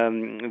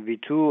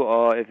 V2,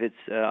 or if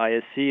it's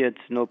ISC.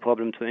 It's no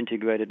problem to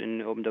integrate it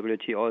in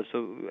OpenWRT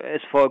also.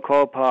 As for a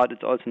core part,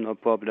 it's also no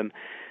problem.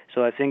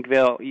 So I think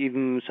where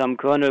even some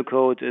kernel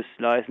code is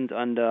licensed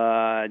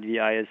under the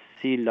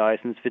ISC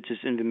license, which is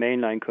in the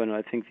mainline kernel.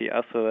 I think the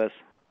SOS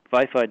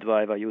Wi-Fi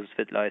driver uses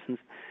that license.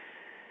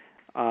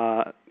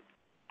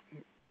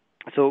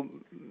 So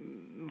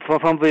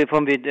from the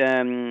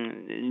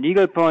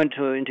legal point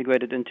to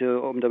integrate it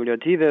into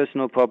OpenWRT, there is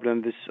no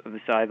problem with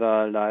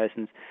either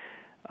license.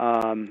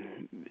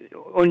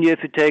 Only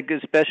if you take a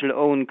special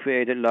own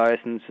created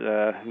license,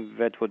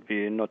 that would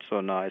be not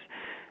so nice.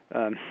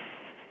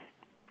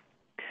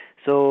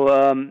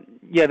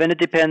 Yeah, then it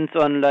depends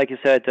on, like you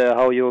said,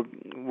 how you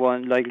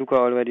want, like Luca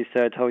already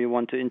said, how you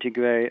want to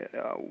integrate,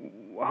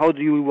 how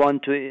do you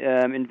want to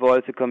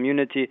involve the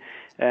community,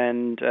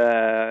 and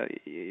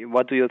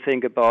what do you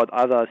think about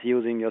others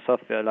using your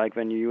software? Like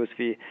when you use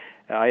the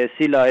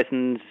ISC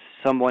license,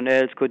 someone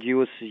else could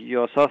use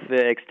your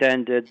software,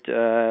 extend it,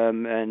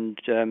 and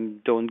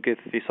don't give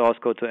the source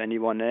code to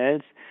anyone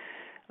else.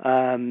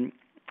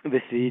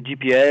 With the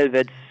GPL,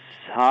 that's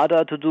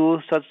harder to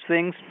do such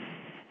things.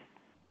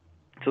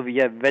 So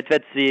yeah, that's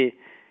the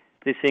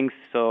things.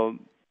 So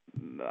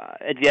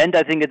at the end,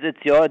 I think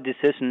it's your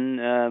decision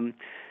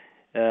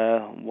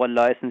what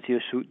license you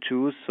should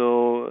choose.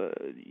 So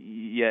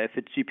yeah, if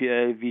it's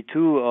GPL V2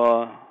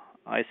 or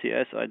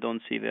ICS, I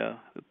don't see the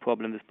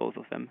problem with both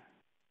of them.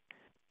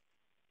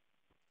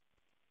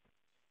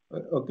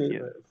 Okay,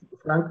 yeah.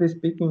 Frankly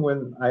speaking,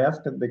 when I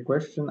asked the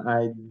question,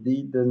 I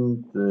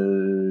didn't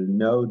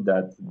know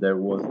that there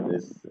was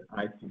this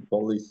IP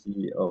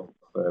policy of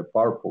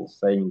prpl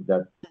saying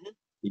that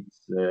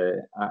it's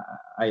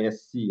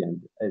ISC,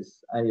 and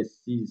as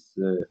ISC is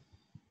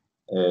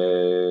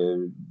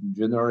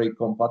generally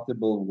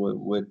compatible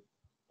with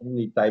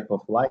any type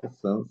of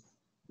license,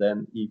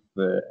 then if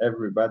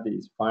everybody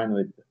is fine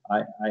with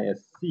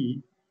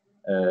ISC,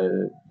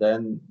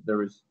 then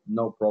there is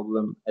no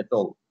problem at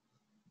all.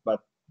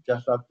 But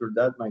just after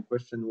that, my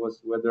question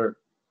was whether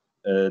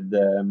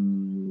the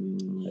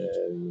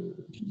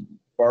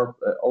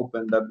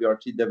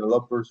OpenWRT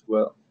developers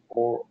were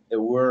all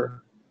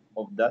aware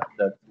of that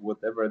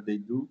whatever they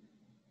do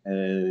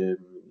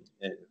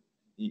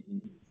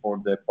for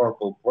the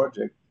prpl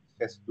project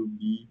has to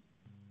be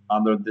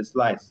under this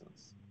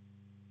license.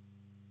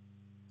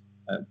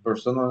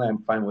 Personally,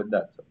 I'm fine with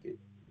that. Okay.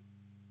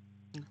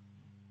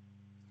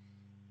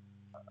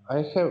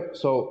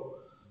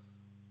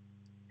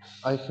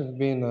 I have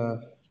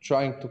been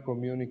trying to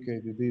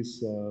communicate this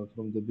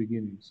from the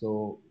beginning.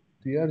 So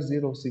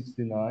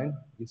TR069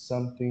 is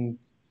something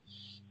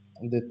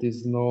that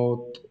is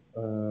not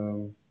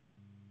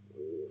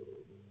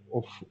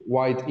of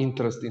wide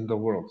interest in the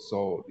world.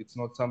 So it's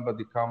not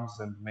somebody comes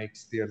and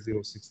makes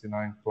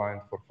TR069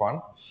 client for fun.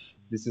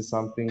 This is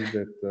something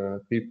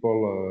that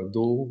people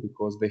do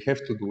because they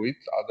have to do it.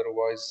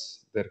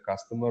 Otherwise, their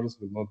customers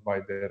will not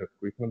buy their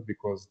equipment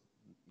because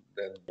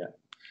then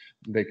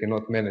they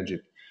cannot manage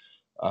it.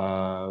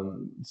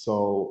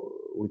 So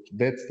with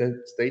that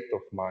state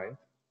of mind,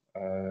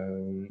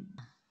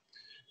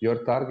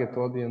 your target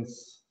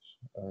audience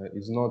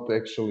is not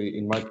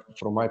actually,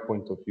 from my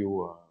point of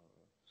view,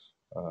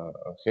 a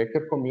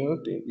hacker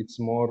community. It's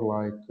more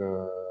like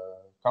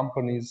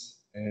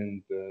companies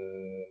and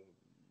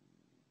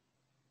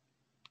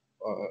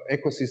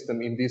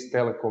ecosystem in this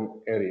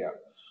telecom area.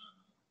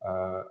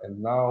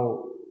 And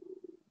now,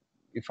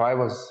 if I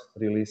was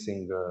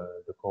releasing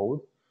the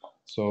code,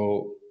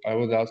 so I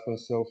would ask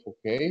myself,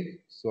 okay,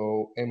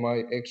 so am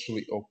I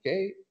actually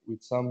okay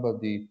with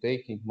somebody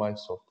taking my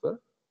software,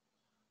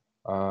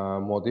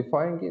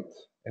 modifying it,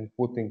 and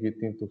putting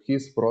it into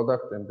his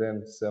product and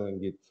then selling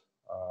it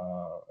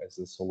as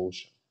a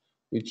solution,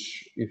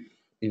 which if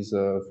is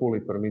a fully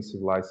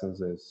permissive license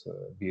as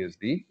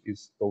BSD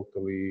is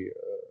totally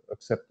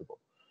acceptable.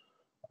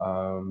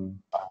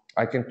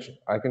 I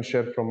can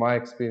share from my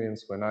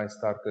experience when I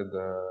started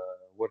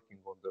working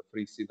on the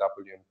free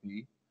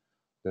CWMP.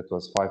 That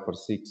was 5 or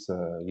 6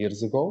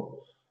 years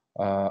ago.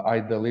 I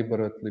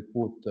deliberately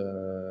put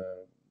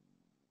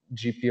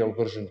GPL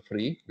version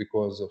 3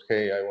 because,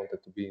 hey, I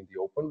wanted to be in the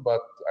open,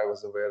 but I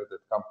was aware that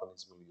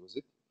companies will use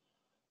it.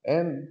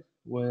 And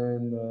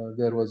when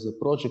there was a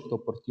project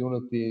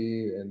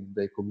opportunity and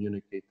they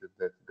communicated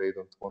that they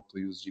don't want to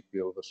use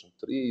GPL version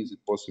 3, is it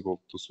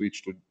possible to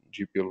switch to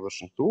GPL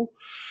version 2?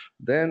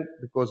 Then,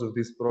 because of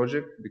this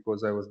project,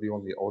 because I was the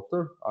only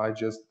author, I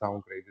just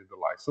downgraded the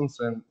license,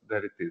 and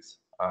there it is.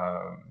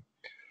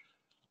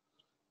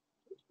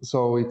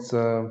 So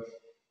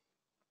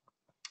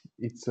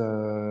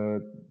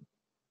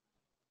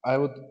I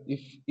would,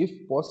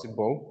 if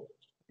possible,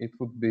 it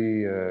would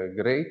be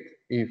great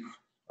if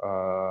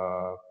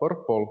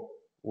Purple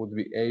would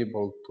be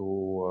able to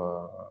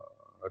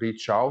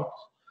reach out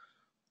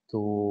to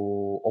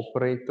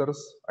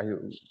operators.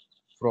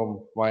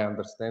 From my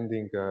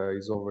understanding,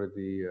 is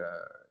already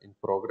in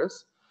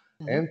progress,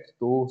 and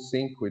to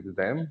sync with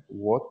them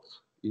what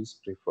is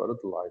preferred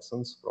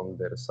license from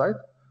their side,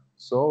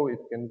 so it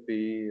can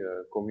be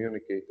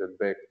communicated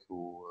back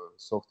to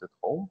Soft at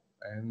Home,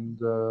 and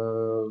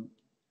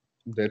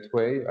that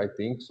way, I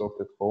think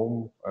Soft at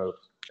Home,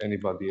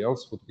 anybody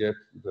else would get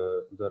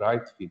the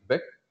right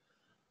feedback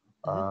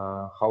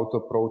how to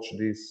approach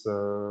this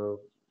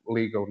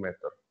legal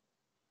matter.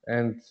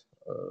 And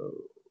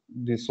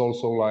this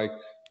also like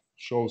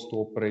shows to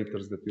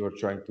operators that you are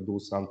trying to do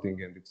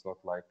something and it's not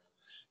like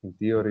in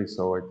theory.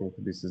 So I think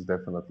this is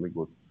definitely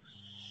good.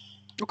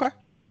 Okay.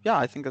 Yeah,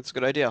 I think that's a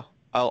good idea.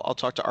 I'll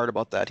talk to Art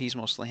about that. He's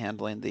mostly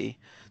handling the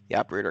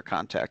operator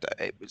contact.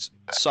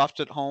 Soft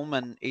at Home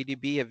and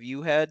ADB, have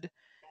you had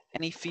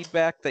any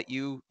feedback that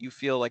you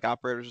feel like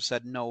operators have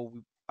said no?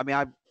 I mean,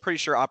 I'm pretty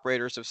sure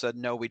operators have said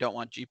no, we don't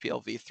want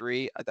GPL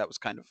v3. That was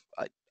kind of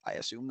I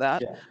assume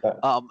that.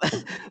 Yeah.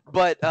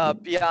 But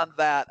beyond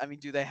that, I mean,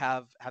 do they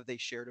have they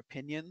shared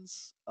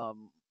opinions?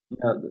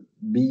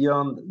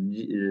 Beyond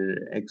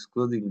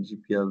excluding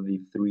GPL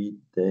v3,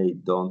 they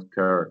don't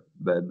care.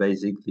 But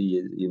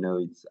basically, you know,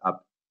 it's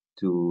up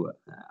to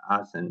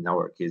us, and in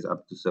our case,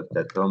 up to Soft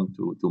at Home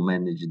to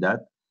manage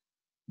that.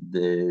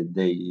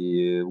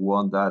 They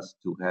want us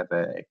to have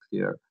a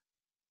clear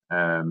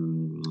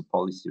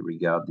policy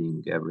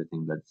regarding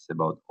everything that's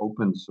about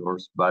open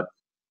source. But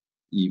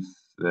if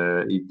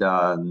there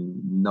are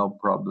no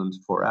problems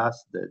for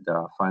us, they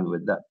are fine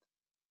with that.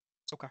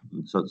 Okay.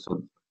 So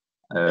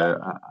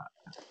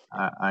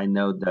I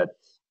know that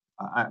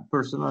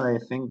personally, I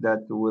think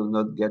that we'll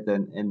not get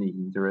any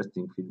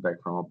interesting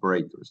feedback from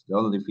operators. The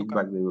only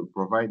feedback they will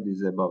provide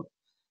is about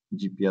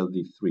GPL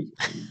v3.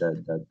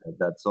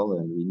 That's all,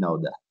 and we know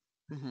that.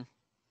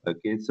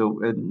 Okay, so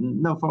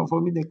no, for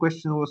me the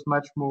question was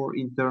much more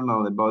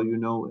internal about, you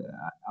know,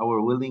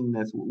 our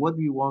willingness, what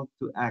we want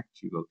to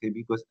achieve. Okay,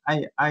 because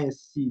I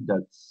see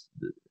that's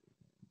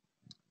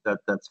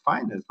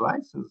fine as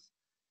license.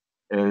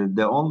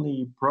 The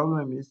only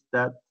problem is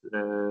that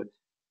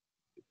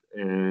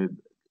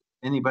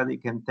anybody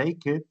can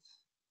take it,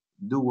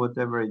 do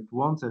whatever it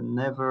wants, and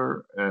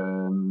never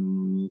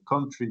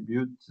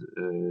contribute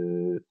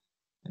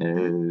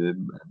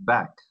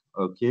back.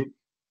 Okay.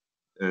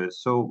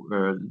 So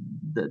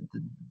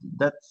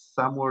that's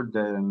somewhere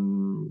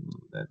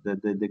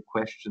the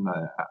question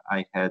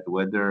I had,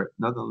 whether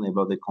not only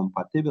about the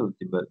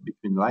compatibility but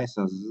between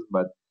licenses,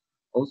 but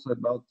also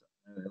about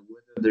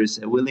whether there's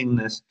a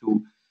willingness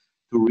to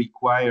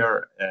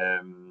require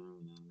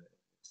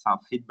some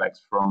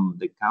feedbacks from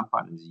the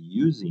companies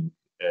using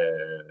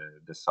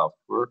the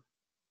software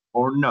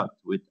or not.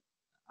 With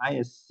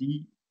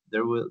ISC,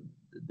 there will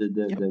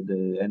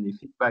any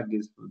feedback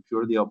is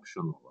purely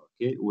optional.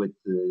 Okay, with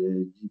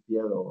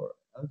GPL or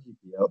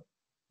LGPL,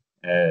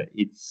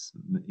 it's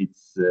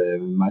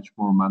much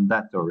more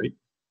mandatory.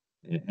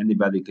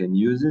 Anybody can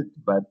use it,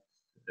 but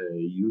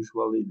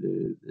usually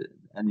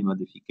any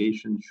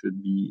modification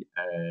should be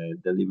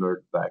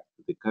delivered back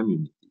to the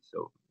community.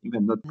 So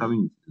even not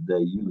community, the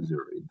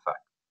user, in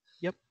fact.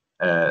 Yep.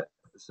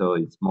 So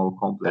it's more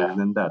complex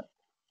than that.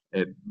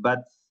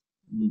 But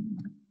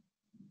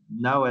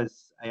now,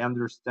 as I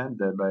understand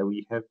that,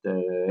 we have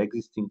the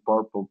existing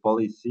purple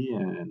policy,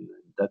 and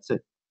that's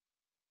it.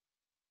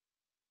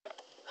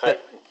 Hi.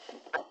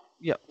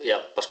 Yeah.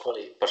 Yeah,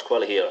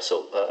 Pasquale here.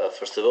 So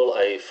first of all,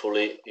 I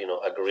fully,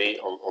 agree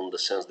on the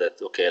sense that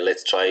okay,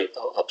 let's try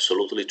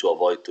absolutely to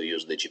avoid to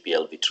use the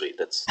GPL v3.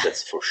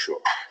 That's for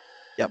sure.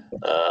 Yep.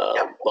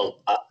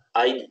 Well,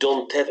 I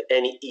don't have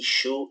any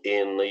issue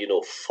in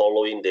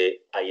following the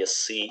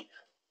ISC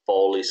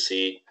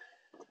policy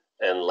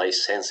and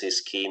licensing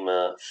scheme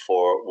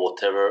for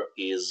whatever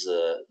is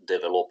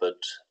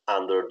developed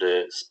under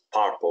the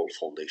Purple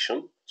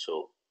Foundation.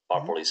 So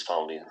Purple is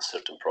found in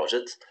certain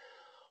projects.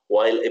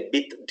 While a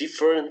bit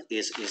different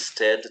is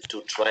instead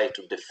to try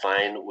to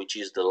define which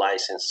is the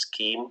license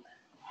scheme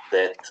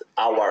that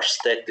our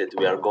stack that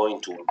we are going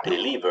to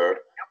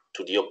deliver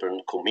to the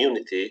open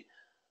community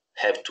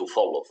have to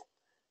follow.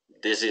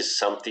 this is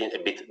something a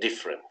bit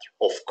different,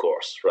 of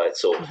course, right?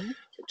 So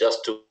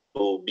just to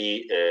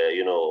be,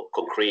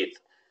 concrete,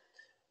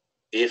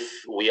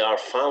 if we are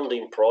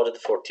founding product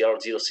for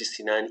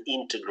TR069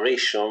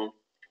 integration,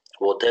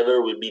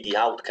 whatever will be the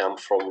outcome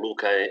from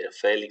Luca,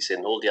 Felix,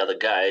 and all the other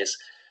guys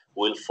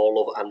will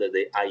follow under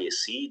the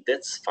ISC.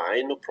 That's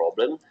fine, no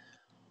problem.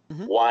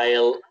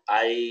 While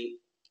I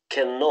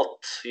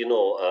cannot,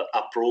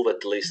 approve,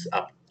 at least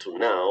up to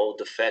now,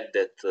 the fact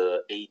that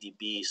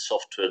ADB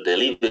software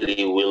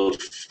delivery will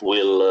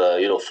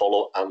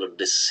follow under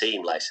the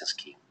same license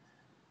scheme.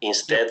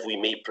 Instead, we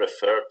may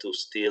prefer to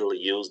still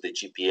use the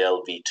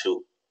GPL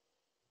v2.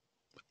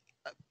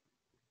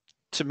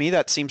 To me,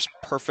 that seems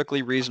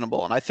perfectly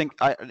reasonable, and I think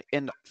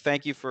and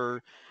thank you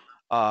for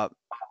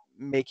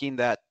making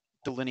that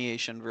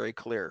delineation very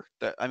clear.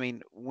 That, I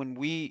mean, when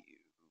we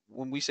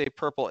say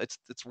prpl,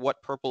 it's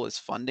what prpl is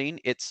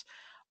funding. It's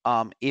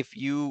if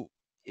you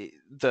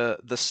the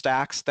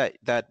stacks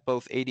that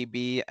both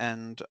ADB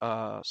and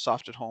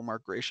Soft at Home are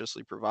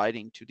graciously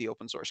providing to the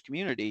open source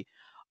community,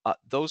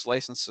 those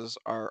licenses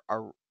are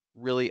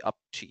really up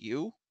to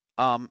you.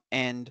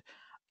 And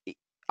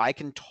I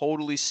can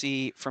totally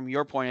see from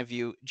your point of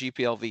view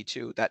GPL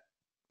v2 that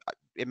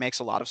it makes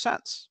a lot of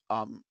sense.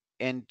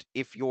 And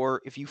if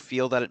you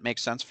feel that it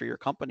makes sense for your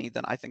company,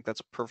 then I think that's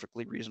a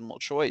perfectly reasonable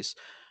choice.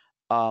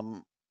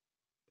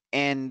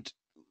 And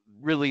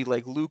really,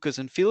 like Luca's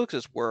and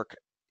Felix's work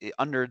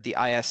under the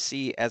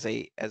ISC as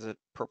a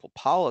prpl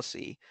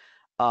policy,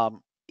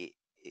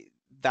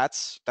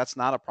 that's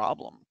not a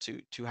problem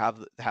to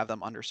have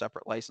them under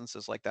separate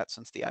licenses like that,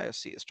 since the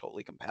ISC is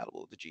totally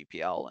compatible with the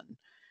GPL, and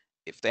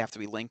if they have to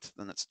be linked,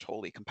 then it's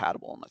totally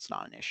compatible, and that's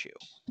not an issue.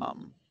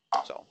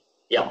 So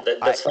yeah,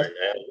 that's fine.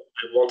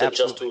 I wanted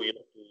just to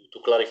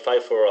clarify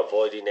for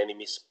avoiding any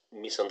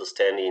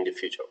misunderstanding in the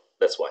future.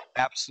 That's why.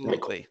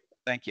 Absolutely.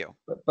 Thank you.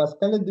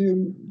 Pascal, do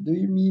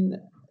you mean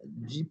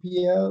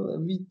GPL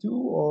v2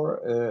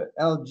 or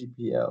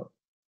LGPL?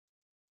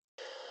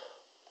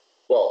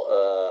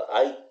 Well,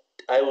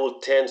 I will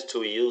tend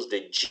to use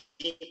the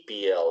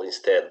GPL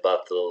instead,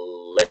 but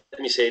let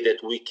me say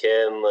that we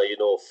can,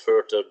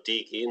 further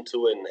dig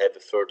into and have a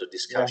further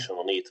discussion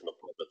on it. No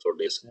problem for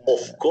this.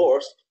 Of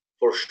course,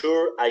 for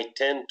sure, I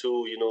tend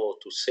to,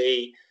 to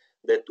say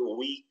that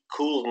we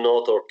could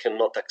not or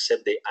cannot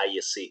accept the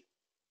ISC.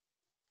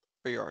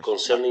 For yours.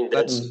 Concerning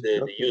the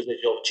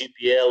usage of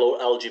GPL or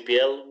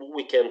LGPL,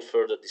 we can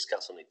further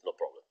discuss on it. No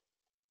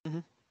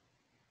problem.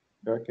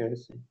 Okay, I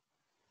see.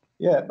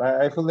 Yeah,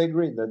 I fully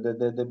agree that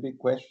the big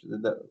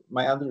question,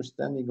 my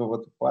understanding of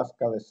what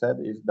Pascal said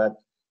is that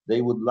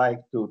they would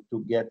like to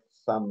get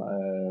some,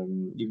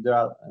 if there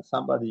are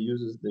somebody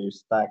uses their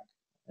stack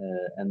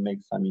and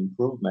makes some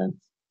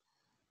improvements,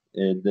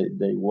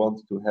 they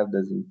want to have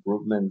those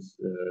improvements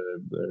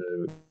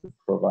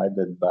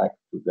provided back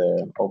to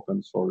the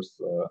open source.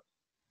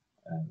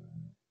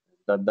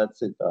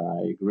 That's it.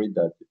 I agree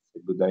that it's a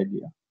good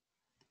idea.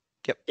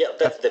 Yep. Yeah,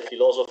 that's the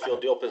philosophy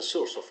of the open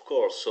source, of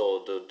course.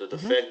 So the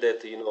fact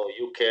that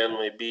you can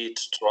maybe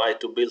try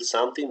to build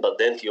something, but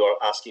then you are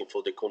asking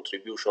for the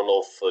contribution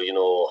of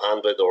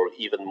 100 or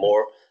even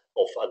more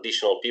of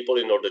additional people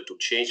in order to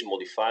change,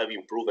 modify,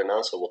 improve,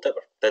 enhance, or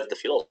whatever. That's the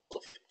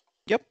philosophy.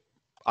 Yep,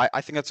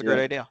 I think that's a great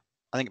idea.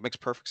 I think it makes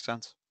perfect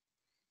sense.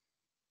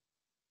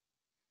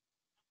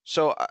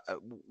 So,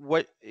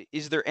 what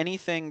is there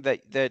anything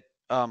that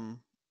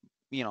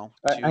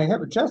I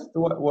have just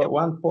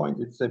one point.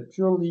 It's a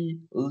purely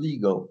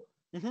legal,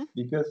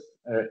 because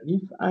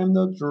if I'm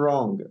not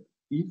wrong,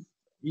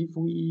 if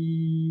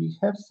we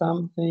have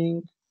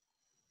something,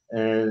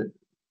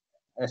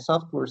 a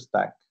software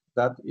stack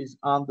that is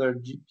under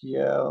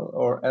GPL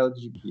or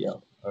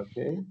LGPL,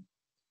 okay,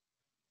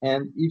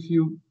 and if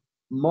you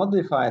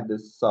modify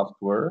this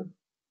software,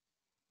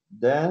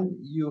 then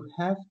you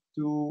have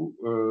to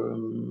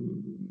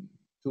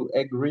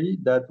agree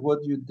that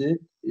what you did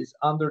is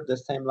under the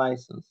same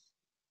license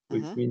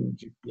between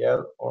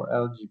GPL or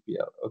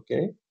LGPL,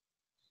 okay?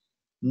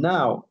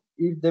 Now,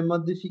 if the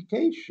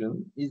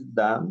modification is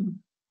done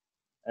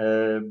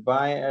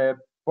by a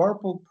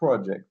prpl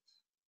project,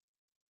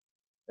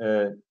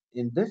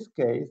 in this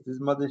case, this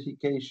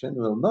modification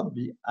will not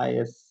be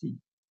ISC.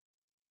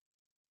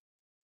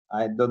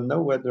 I don't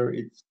know whether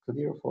it's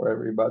clear for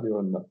everybody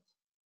or not.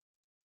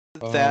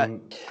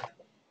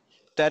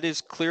 That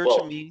is clear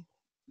to me.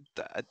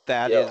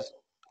 That is,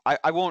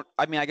 I won't,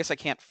 I mean, I guess I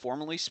can't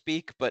formally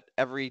speak, but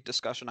every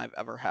discussion I've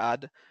ever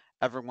had,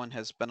 everyone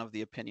has been of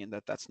the opinion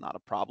that that's not a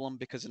problem,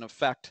 because in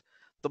effect,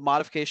 the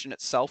modification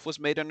itself was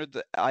made under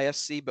the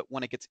ISC, but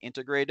when it gets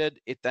integrated,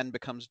 it then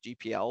becomes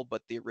GPL,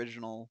 but the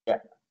original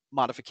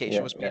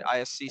modification was made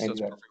ISC, so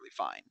it's perfectly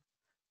fine.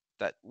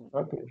 That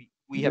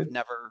we have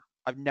never,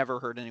 I've never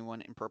heard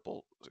anyone in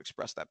prpl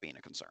express that being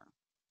a concern.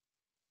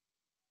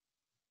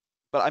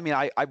 But I mean,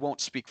 I won't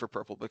speak for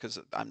prpl because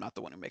I'm not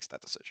the one who makes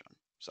that decision.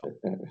 So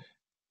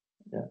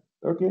yeah,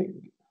 okay.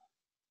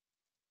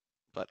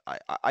 But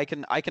I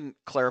can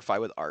clarify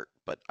with Art,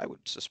 but I would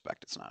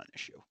suspect it's not an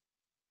issue.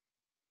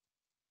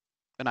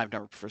 And I've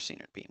never foreseen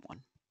it being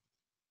one.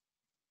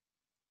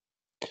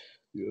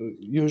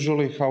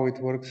 Usually how it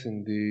works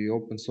in the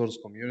open source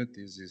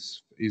communities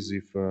is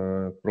if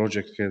a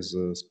project has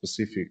a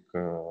specific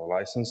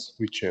license,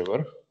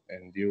 whichever,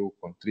 and you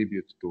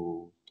contribute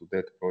to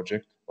that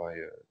project by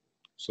a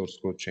source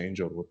code change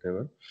or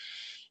whatever,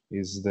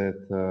 is that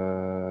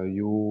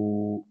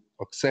you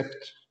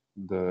accept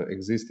the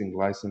existing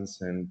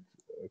license and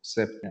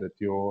accept that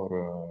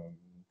your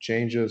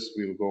changes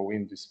will go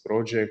in this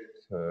project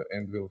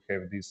and will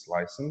have this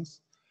license.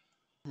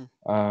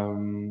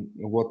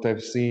 What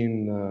I've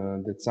seen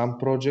that some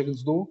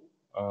projects do,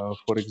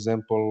 for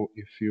example,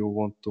 if you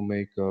want to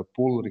make a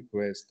pull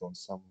request on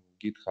some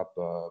GitHub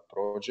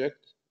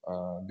project,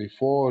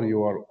 before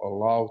you are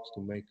allowed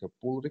to make a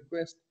pull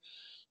request,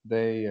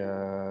 they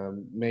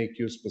make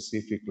you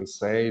specifically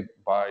say,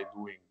 by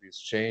doing this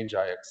change,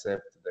 I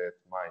accept that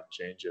my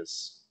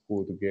changes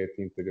could get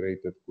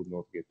integrated, could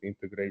not get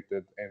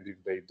integrated, and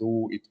if they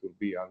do, it will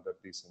be under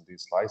this and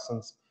this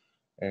license.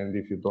 And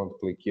if you don't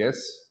click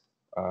yes,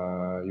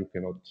 you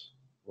cannot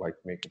like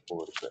make a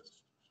pull request.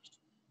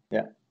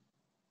 Yeah.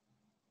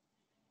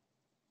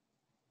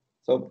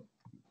 So,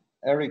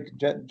 Eric,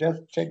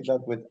 just check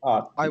that with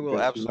Art. I will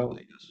because,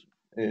 absolutely.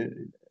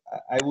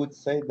 I would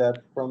say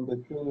that from the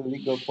purely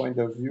legal point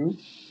of view,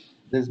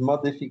 this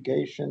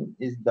modification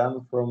is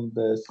done from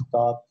the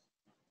start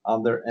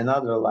under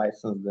another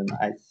license than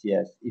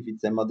ICS, if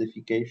it's a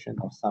modification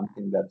of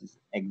something that is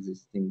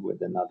existing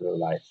with another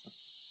license.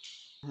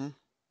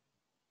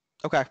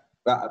 Okay.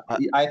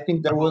 I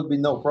think there will be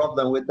no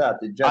problem with that.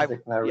 It's just a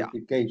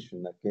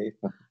clarification, okay?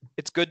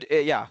 It's good.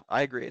 Yeah,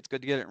 I agree. It's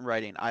good to get it in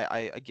writing.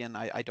 Again,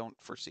 I don't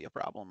foresee a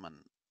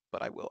problem,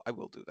 but I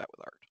will do that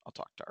with Art. I'll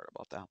talk to Art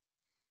about that.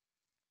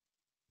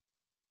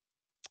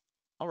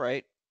 All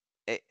right.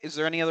 Is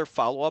there any other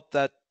follow-up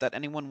that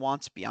anyone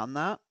wants beyond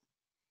that?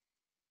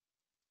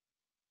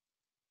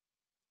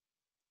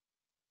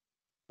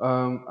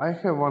 I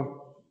have one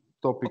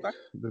topic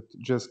that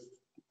just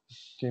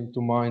came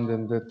to mind,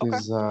 and that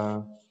is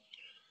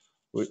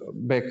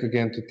back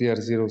again to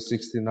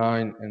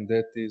TR069, and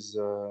that is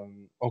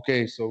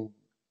okay. So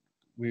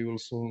we will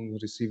soon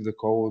receive the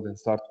code and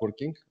start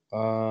working.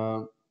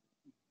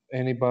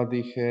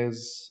 Anybody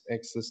has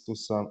access to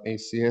some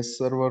ACS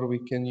server we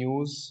can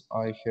use?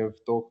 I have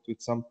talked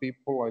with some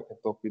people. I can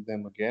talk with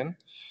them again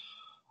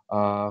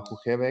who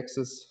have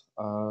access.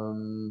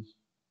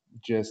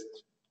 Just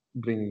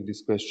bringing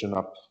this question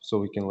up so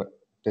we can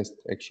test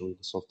actually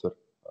the software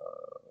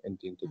and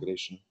the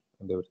integration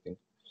and everything.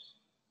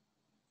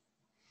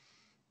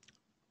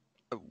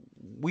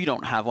 We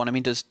don't have one. I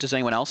mean, does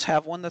anyone else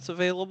have one that's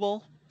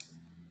available?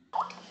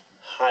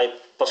 Hi,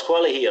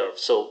 Pasquale here.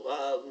 So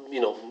you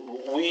know,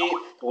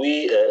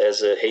 we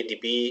as a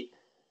ADB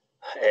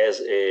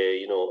has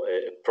a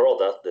a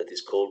product that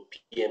is called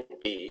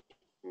PMP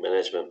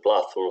management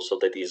platform. So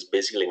that is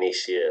basically an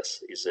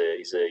ACS. is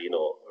a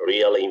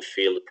real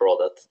infield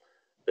product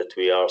that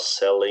we are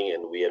selling,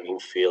 and we have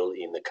infield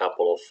in a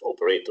couple of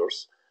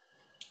operators.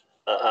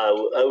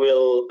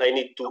 I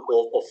need to,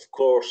 of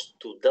course,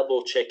 to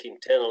double check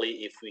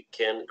internally if we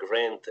can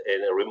grant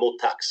a remote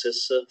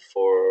access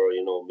for,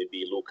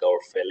 maybe Luca or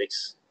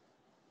Felix,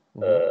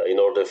 in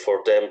order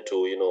for them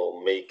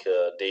to, make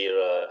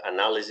their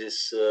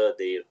analysis,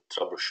 their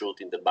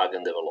troubleshooting, the bug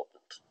and development.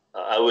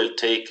 I will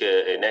take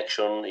an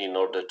action in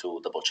order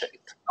to double check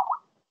it.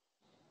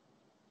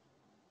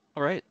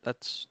 All right,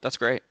 that's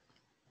great.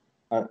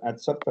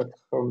 At Software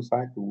Home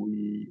site,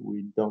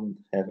 we don't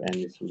have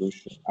any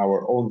solution,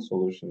 our own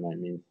solution, I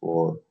mean,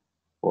 for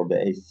the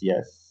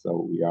ACS.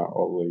 So we are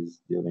always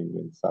dealing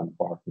with some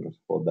partners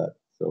for that.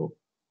 So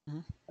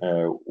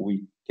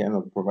we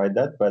cannot provide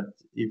that. But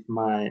if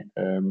my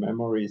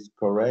memory is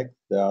correct,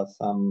 there are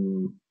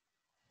some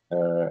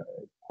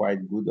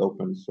quite good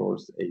open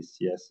source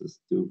ACSs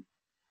too.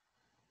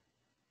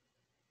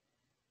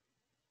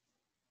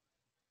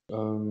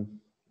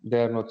 They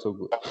are not so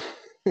good.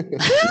 Yeah,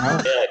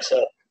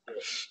 exactly.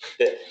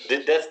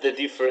 That's the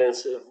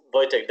difference,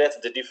 Wojtek. That's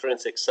the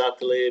difference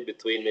exactly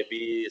between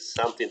maybe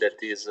something that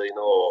is,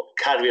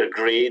 carrier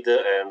grade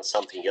and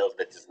something else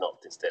that is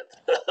not. Instead,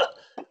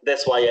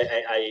 that's why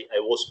I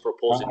was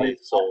proposing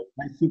it. So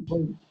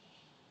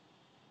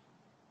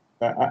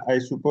I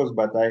suppose,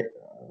 but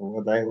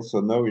what I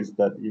also know is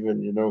that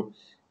even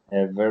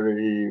a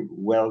very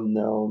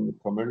well-known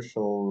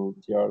commercial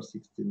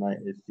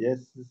TR69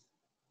 ACSs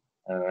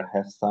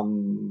have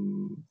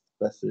some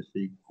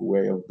specific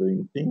way of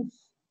doing things.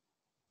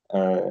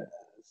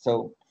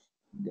 So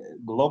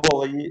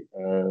globally,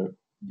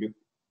 you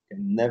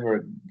can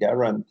never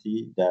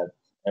guarantee that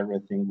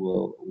everything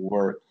will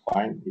work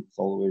fine. It's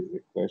always a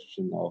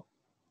question of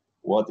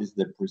what is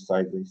the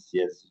precise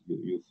ACS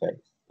you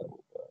face. So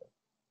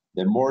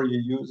the more you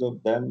use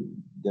of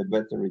them, the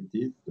better it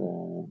is,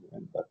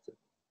 and that's it.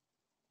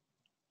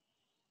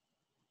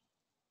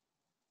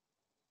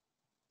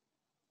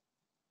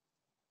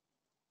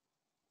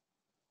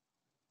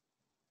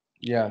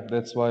 Yeah,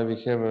 that's why we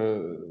have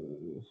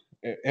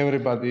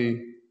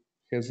everybody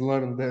has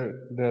learned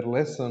their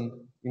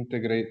lesson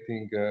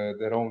integrating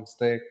their own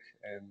stack,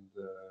 and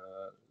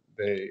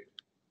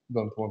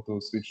don't want to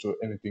switch to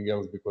anything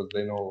else because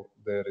they know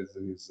there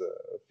is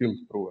field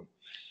proven,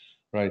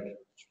 right?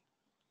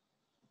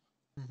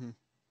 Mm-hmm.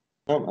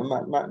 No,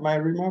 my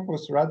remark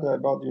was rather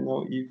about,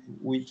 if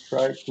we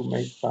try to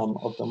make some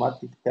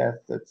automatic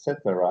tests,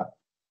 etc.,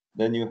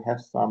 then you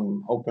have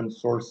some open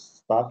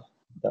source stuff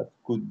that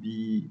could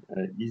be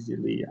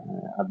easily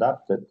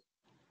adapted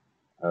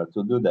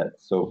to do that.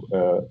 So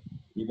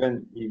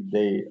even if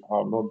they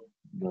are not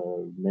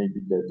maybe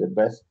the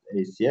best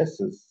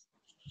ACSs,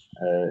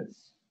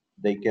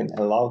 they can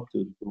allow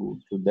to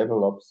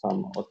develop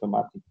some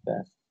automatic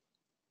tests.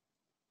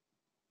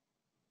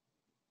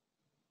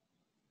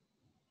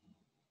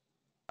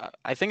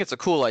 I think it's a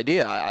cool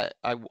idea.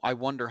 I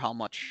wonder how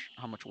much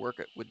work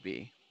it would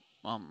be.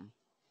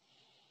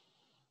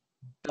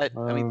 But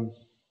I mean,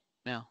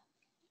 yeah.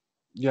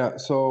 Yeah.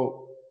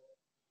 So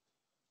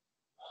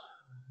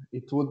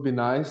it would be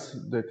nice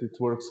that it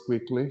works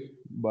quickly,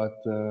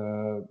 but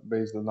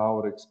based on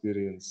our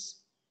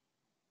experience,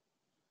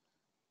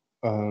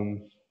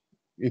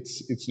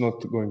 it's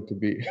not going to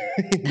be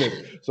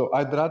that. So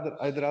I'd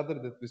rather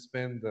that we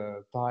spend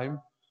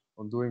time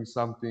on doing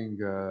something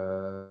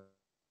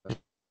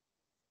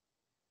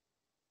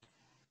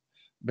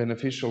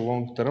beneficial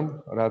long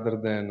term rather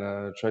than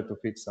try to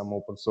fix some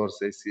open source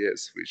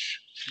ACS,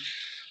 which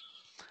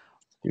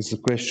is a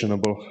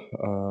questionable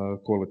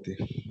quality.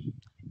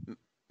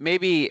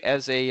 Maybe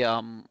as a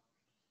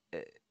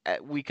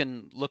we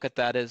can look at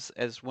that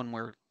as when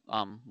we're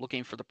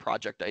looking for the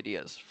project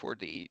ideas for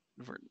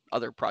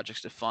other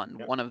projects to fund.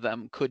 Yep. One of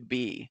them could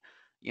be,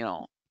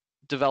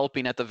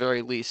 developing at the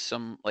very least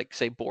some, like,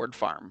 say, board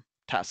farm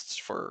tests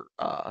for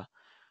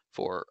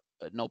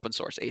an open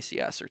source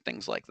ACS or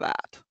things like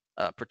that,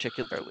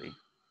 particularly.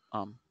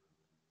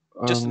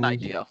 Just an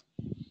idea.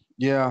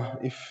 Yeah,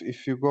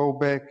 if you go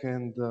back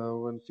and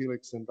when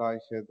Felix and I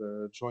had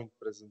a joint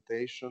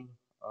presentation,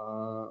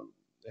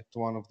 at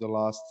one of the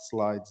last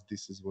slides,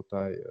 this is what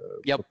I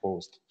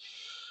proposed.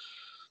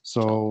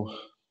 So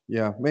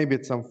yeah, maybe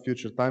at some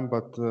future time,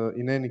 but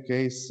in any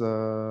case,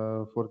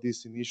 for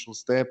this initial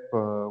step,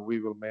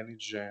 we will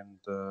manage and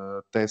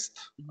test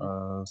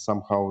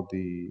somehow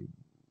the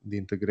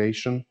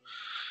integration.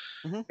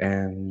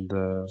 And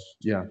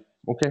yeah,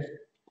 okay.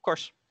 Of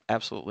course,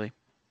 absolutely.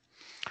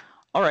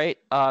 All right,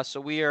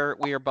 so we are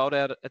about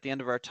at the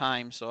end of our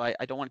time, so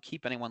I don't want to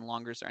keep anyone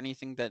longer. Is there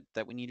anything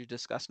that we need to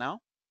discuss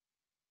now?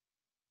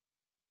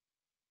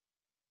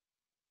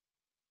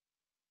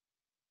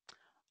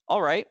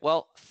 All right,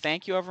 well,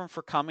 thank you everyone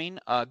for coming.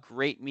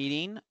 Great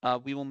meeting.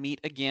 We will meet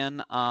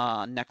again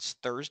next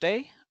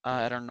Thursday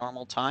at our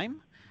normal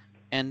time,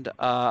 and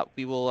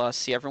we will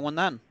see everyone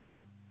then.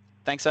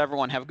 Thanks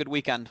everyone. Have a good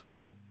weekend.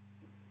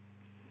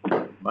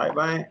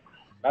 Bye-bye.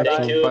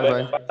 Thank you.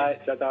 Bye.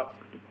 Ciao, ciao.